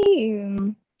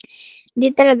 Same. Hindi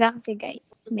talaga kasi guys,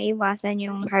 maiwasan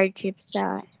yung hardships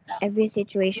sa every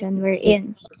situation we're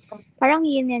in. Parang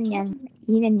yin and yan.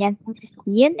 Yin and yan.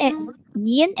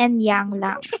 Yin and yang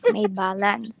lang. May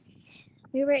balance.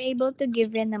 We were able to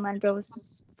give rin naman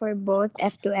pros for both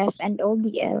F2F and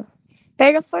ODL.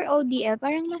 Pero for ODL,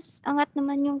 parang mas angat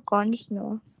naman yung cons,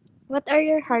 no? What are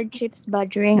your hardships ba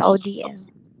during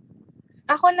ODL?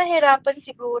 Ako nahirapan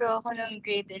siguro ako ng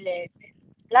grade 11.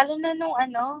 Lalo na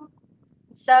nung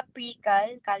sa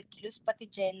pre-cal, calculus,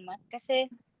 pati GenMat. Kasi,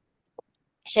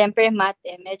 syempre math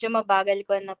medyo mabagal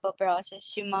ko na pa-process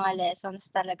yung mga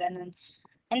lessons talaga nun.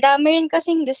 Ang dami rin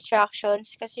kasing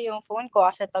distractions kasi yung phone ko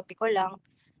sa tabi ko lang.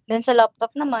 Then sa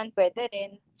laptop naman, pwede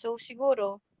rin. So,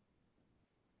 siguro,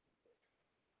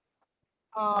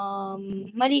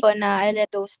 mali ko na I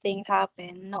let those things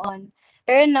happen noon.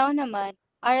 Pero now naman,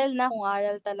 aral na kung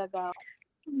aral talaga ako.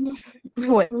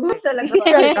 Talaga.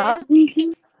 Literal ka?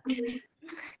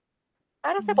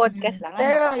 Para sa podcast lang,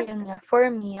 Pero yun nga,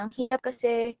 for me, ang hirap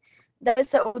kasi dahil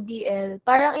sa ODL,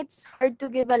 parang it's hard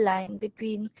to give a line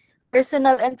between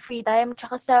personal and free time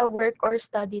tsaka sa work or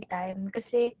study time.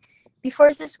 Kasi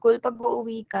before sa school, pag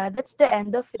uuwi ka, that's the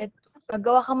end of it.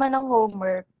 Gagawa ka man ng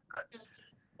homework.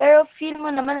 Pero feel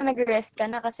mo naman na nag-rest ka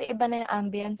na kasi iba na yung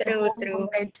ambience sa home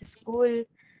compared sa school.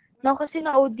 No, kasi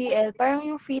na ODL, parang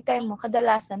yung free time mo,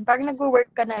 kadalasan, parang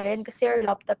nag-work ka na rin kasi your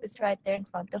laptop is right there in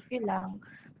front of you lang.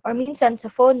 Or minsan, sa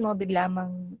phone mo, bigla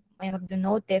may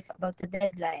mag-notif about the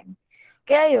deadline.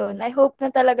 Kaya yun, I hope na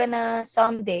talaga na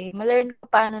someday, ma-learn ko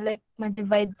paano like,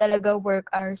 ma-divide talaga work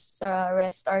hours sa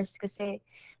rest hours kasi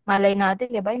malay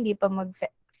natin, di ba, hindi pa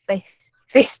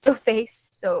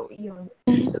face-to-face. So, yun.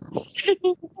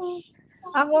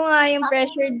 Ako nga, yung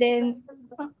pressure din,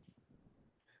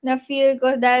 na feel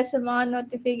ko dahil sa mga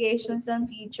notifications ng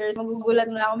teachers, magugulat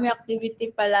mo lang, may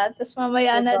activity pala, tapos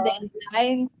mamaya na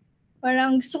deadline.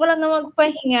 Parang gusto ko lang na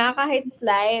magpahinga kahit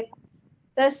slight.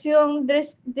 Tapos yung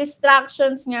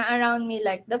distractions nga around me,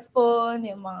 like the phone,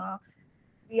 yung mga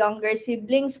younger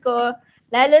siblings ko,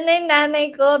 lalo na yung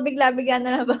nanay ko, bigla-bigla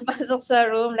na napapasok sa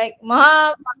room, like,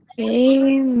 Mom,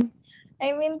 Same.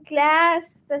 I'm in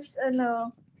class. Tapos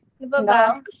di ba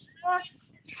ba?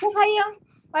 Saka yung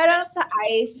parang sa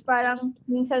eyes, parang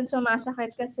minsan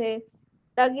sumasakit kasi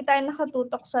lagi tayo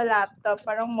nakatutok sa laptop,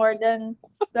 parang more than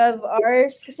 12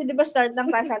 hours. Kasi di ba start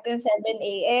ng class natin 7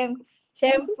 a.m.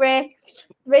 Siyempre,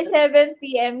 by 7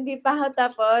 p.m., di pa ako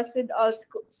tapos with all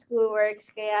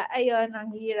schoolworks. Kaya, ayun,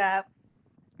 ang hirap.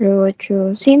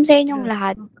 True. Same sa inyong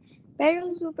lahat.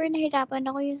 Pero super nahirapan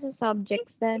ako yung sa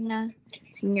subjects na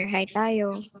senior high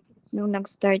tayo nung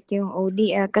nag-start yung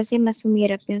ODL kasi mas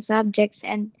sumirap yung subjects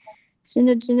and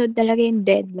sunod-sunod talaga yung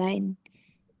deadline.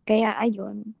 Kaya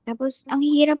ayun. Tapos ang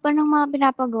hirap pa ng mga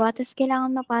pinapagawa tapos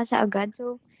kailangan mapasa agad.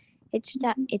 So it's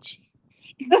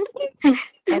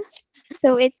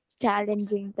it's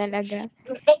challenging talaga.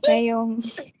 Ngayong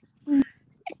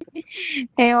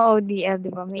ODL,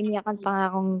 di ba? May iniyakan pa nga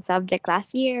akong subject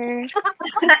last year.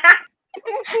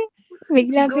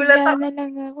 Bigla-bigla na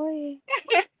lang ako eh.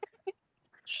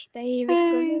 Tahimik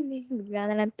ko nun eh. Bigla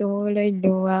na lang tumuloy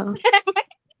luha ko.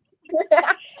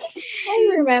 I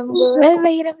remember. Well,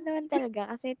 mahirap naman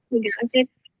talaga kasi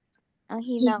ang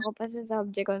hina ko pa sa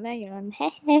subject ko na yun.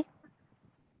 Hehe.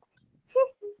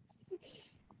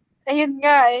 Ayun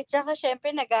nga Tsaka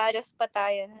syempre nag-a-adjust pa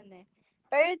tayo nun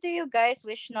Pero do you guys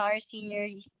wish na our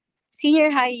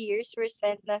senior high years were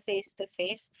spent na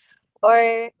face-to-face?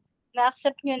 Or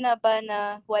na-accept nyo na ba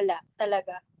na wala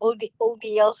talaga?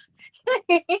 ODL.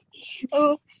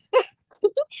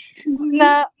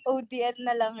 Na ODL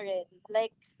na lang rin.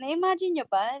 Like, na-imagine nyo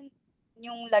ba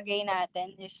yung lagay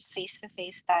natin if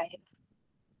face-to-face tayo?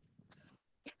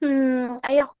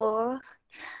 Ayoko.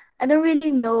 I don't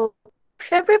really know.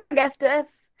 Siyempre, pag F2F,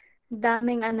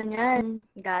 daming niyan,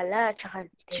 gala, tsaka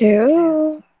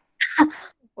True.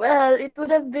 Well, it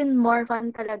would have been more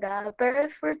fun talaga. Pero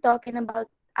if we're talking about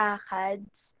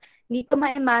ACADS, hindi ko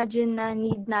ma-imagine na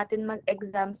need natin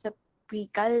mag-exam sa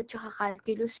pre-cal, tsaka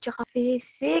calculus, tsaka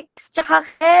physics, tsaka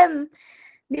chem.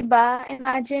 Diba?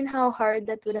 Imagine how hard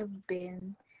that would have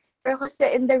been. Pero kasi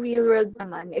in the real world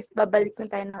naman, if babalik na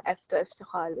tayo ng F2F sa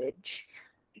college,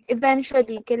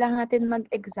 eventually, kailangan natin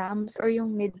mag-exams or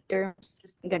yung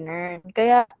midterms, ganun.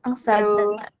 Kaya, ang sad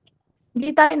na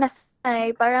hindi tayo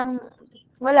nasanay. Parang,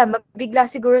 wala, mabigla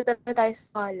siguro talaga tayo sa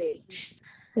college.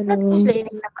 Not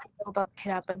complaining na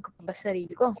hirapan ko pa ba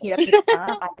sarili ko. Ang hirap-hirap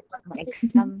na kahit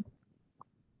mag-exam.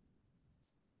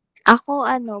 Ako,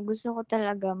 gusto ko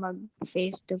talaga mag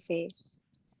face-to-face.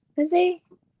 Kasi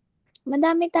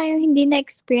madami tayong hindi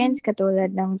na-experience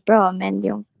katulad ng prom and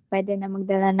yung pwede na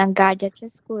magdala ng gadget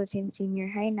sa school since senior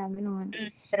high na, gano'n.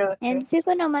 True, And true. feel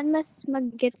ko naman mas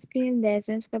mag-gets ko yung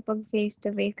lessons kapag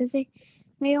face-to-face kasi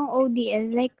ngayong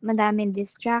ODL, like, madaming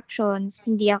distractions.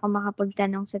 Hindi ako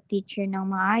makapagtanong sa teacher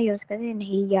ng maayos kasi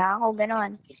nahihiya ako,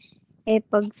 gano'n. Eh,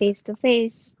 pag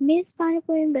face-to-face, miss, paano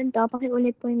po yung ganito?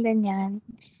 Pakiulit po yung ganyan.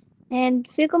 And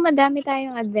feel ko madami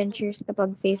tayong adventures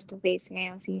kapag face-to-face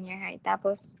ngayong senior high.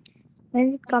 Tapos,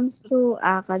 when it comes to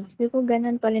ACADS, feel ko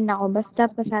ganun pa rin ako. Basta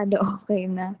pasado okay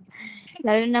na.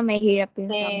 Lalo na may hirap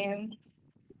yung subject. Same.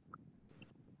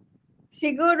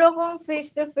 Siguro kung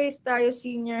face-to-face tayo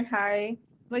senior high,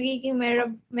 magiging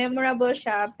memorable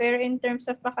siya. Pero in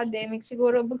terms of academic,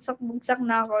 siguro bugsak-bugsak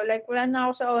na ako. Like, wala na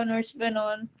ako sa honors,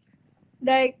 ganon.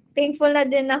 Like, thankful na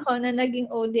din ako na naging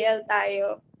ODL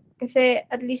tayo. Kasi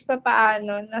at least pa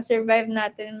paano, na-survive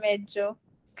natin medyo.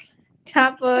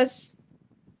 Tapos,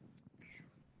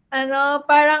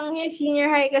 parang yung senior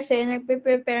high kasi,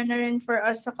 nagpe-prepare na rin for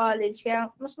us sa college.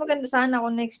 Kaya, mas maganda sana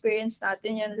kung na-experience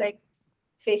natin yun. Like,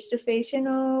 face-to-face,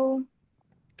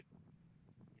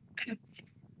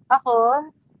 Ako,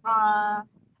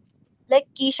 like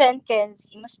Keisha and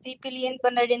Kenzie, mas pipiliin ko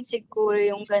na rin siguro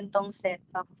yung gantong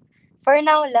setup. For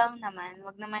now lang naman,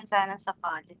 wag naman sana sa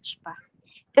college pa.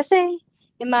 Kasi,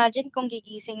 imagine kung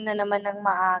gigising na naman ng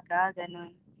maaga,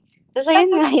 ganun. Tapos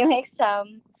ayun nga yung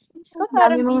exam. Diyos ko,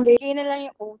 parang Dami mong bibigay na lang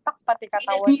yung utak, pati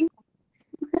katawan ko.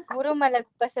 Siguro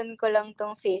malagpasan ko lang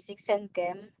tong physics and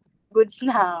chem. Goods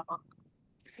na ako.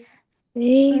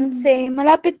 Same. Same.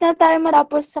 Malapit na tayo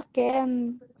matapos sa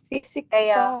chem. Physics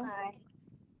Kaya, pa.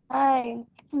 Ay,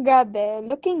 grabe.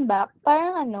 Looking back,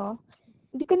 parang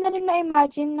hindi ko na rin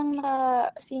na-imagine nang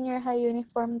naka-senior high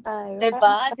uniform tayo. diba?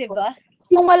 Parang ang sagwa. Diba?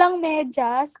 Yung walang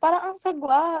medyas, parang ang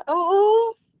sagwa.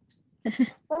 Oo.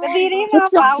 Kadiri yung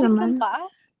What mga sucks pawis naman? ng paa.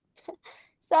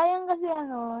 Sayang kasi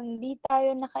hindi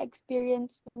tayo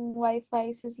naka-experience ng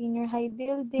wifi sa senior high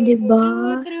building.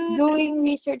 Diba? Doing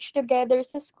research together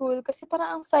sa school. Kasi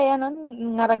parang ang saya nun,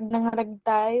 ngarag na ngarag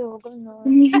tayo. Ganun.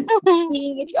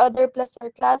 Seeing each other plus our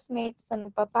classmates na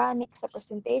nagpapanik sa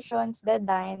presentations,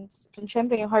 deadlines, and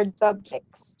syempre yung hard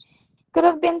subjects. Could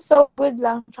have been so good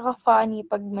lang, tsaka funny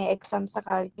pag may exam sa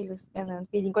calculus. Ganun.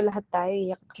 Feeling ko lahat tayo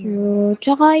iyak. True.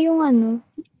 Tsaka yung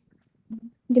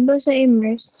di ba sa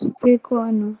immerse, feel ko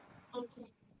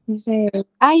masaya.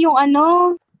 Yung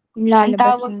Yung ang lalabas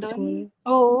tawag ng doon? school.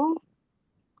 Oo.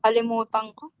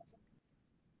 Kalimutan ko.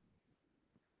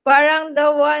 Parang the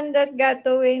one that got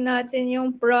away natin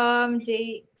yung prom,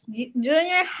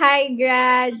 junior high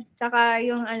grad, tsaka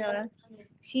yung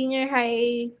senior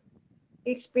high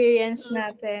experience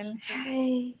natin.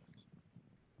 Ay.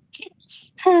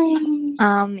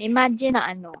 Imagine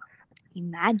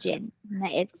na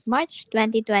it's March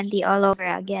 2020 all over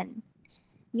again.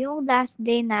 Yung last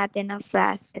day natin of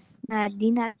classes na di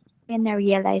natin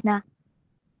na-realize na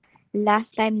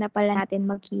last time na pala natin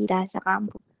magkita sa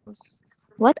campus.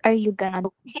 What are you gonna do?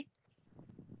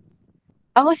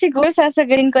 Ako siguro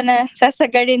sasagarin ko na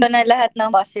lahat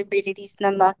ng possibilities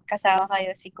na makasama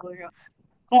kayo siguro.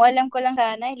 Kung alam ko lang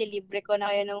sana, ililibre ko na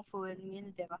kayo ng full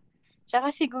meal, di ba? Tsaka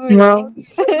siguro, Wow.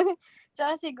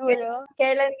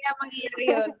 Kailan nga mangyayari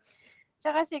yun?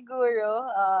 Tsaka siguro,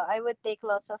 I would take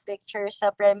lots of pictures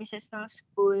sa premises ng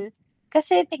school.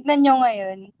 Kasi tignan nyo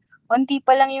ngayon, unti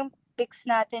pa lang yung pics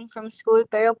natin from school,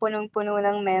 pero punong-puno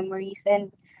ng memories.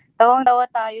 And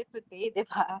tawang-tawa tayo today, di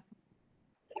ba?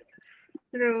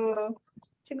 True.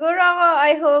 Siguro ako,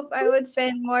 I hope I would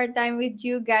spend more time with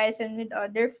you guys and with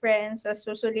other friends. So,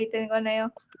 susulitin ko na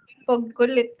yung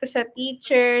pagkulit ko sa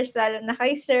teachers, lalo na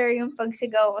kay sir, yung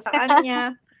pagsigaw ko sa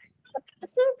kanya.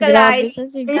 Grabe Kalahit sa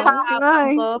sigaw.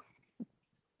 ko.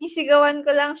 Isigawan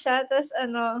ko lang siya, tapos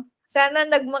sana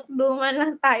nagmakduman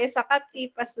lang tayo sa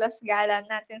Katipas Las Gala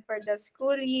natin for the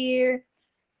school year.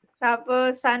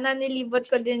 Tapos, sana nilibot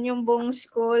ko din yung buong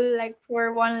school, like,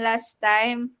 for one last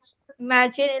time.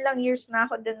 Imagine, ilang years na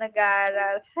ako doon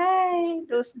nag-aaral. Hi!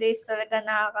 Those days talaga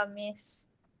nakakamiss.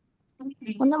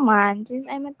 Ako naman, since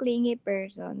I'm a clingy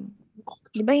person,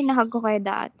 di ba hinahag ko kayo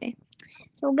dati?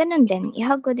 So, ganun din.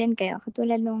 Ihag ko din kayo.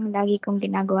 Katulad nung lagi kong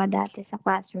ginagawa dati sa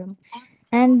classroom.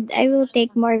 And I will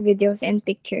take more videos and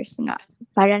pictures nga.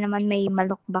 Para naman may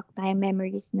ma-look back tayo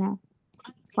memories na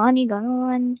funny,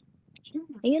 ganun.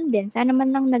 Ayun din. Sana man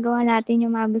lang nagawa natin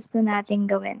yung mga gusto nating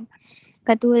gawin.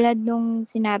 Katulad nung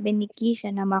sinabi ni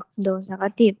Keisha na McDo sa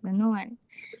Katip, ganun.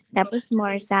 Tapos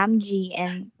more Samji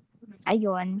and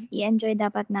ayun, i-enjoy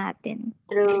dapat natin.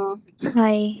 True.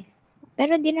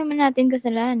 Pero di naman natin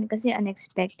kasalanan kasi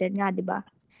unexpected nga, di ba?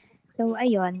 So, So,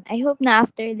 ayun. I hope na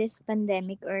after this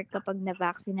pandemic or kapag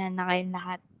na-vaccine na kayong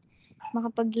lahat,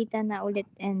 makapagkita na ulit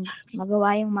and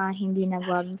magawa yung mga hindi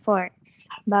nagawa before.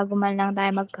 Bago man lang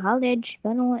tayo mag-college,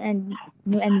 ganun, and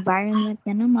new environment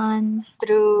na naman.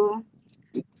 True.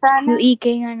 Sana. Yung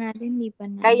EK nga natin, hindi pa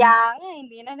na. Kaya nga,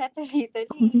 hindi na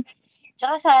natuloy-tuloy.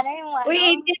 Tsaka sana yung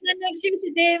Uy, 18 na next year si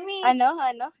Demi. Ano?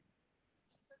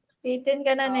 18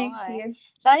 ka na Oo next nga eh. year.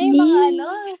 Sana yung mga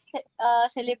Yay!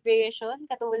 celebration,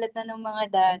 katulad na ng mga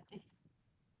dati.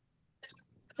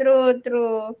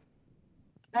 True.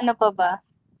 Ano pa ba?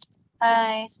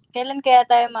 Ay, kailan kaya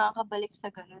tayo makakabalik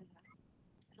sa ganun?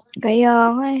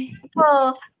 Kaya nga eh.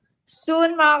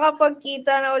 Soon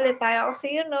makakapagkita na ulit tayo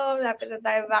kasi lapit na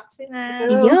tayo vaccine.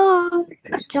 Yeah!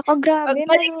 Tsaka grabe,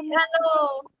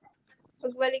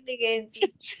 Pagbalik ni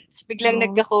Kenzie. Tapos biglang Oo.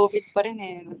 nagka-COVID pa rin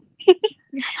eh.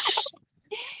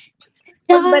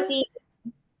 Pagbati.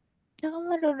 Tsaka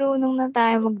marunong na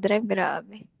tayo mag-drive,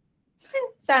 grabe.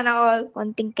 Sana all.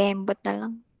 Konting kembot na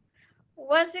lang.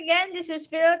 Once again, this is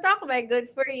Pillow Talk by Good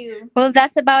For You. Well,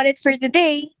 that's about it for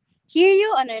today. Hear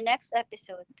you on our next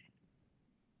episode.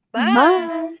 Bye!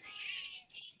 Bye!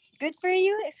 Good for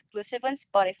You, exclusive on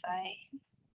Spotify.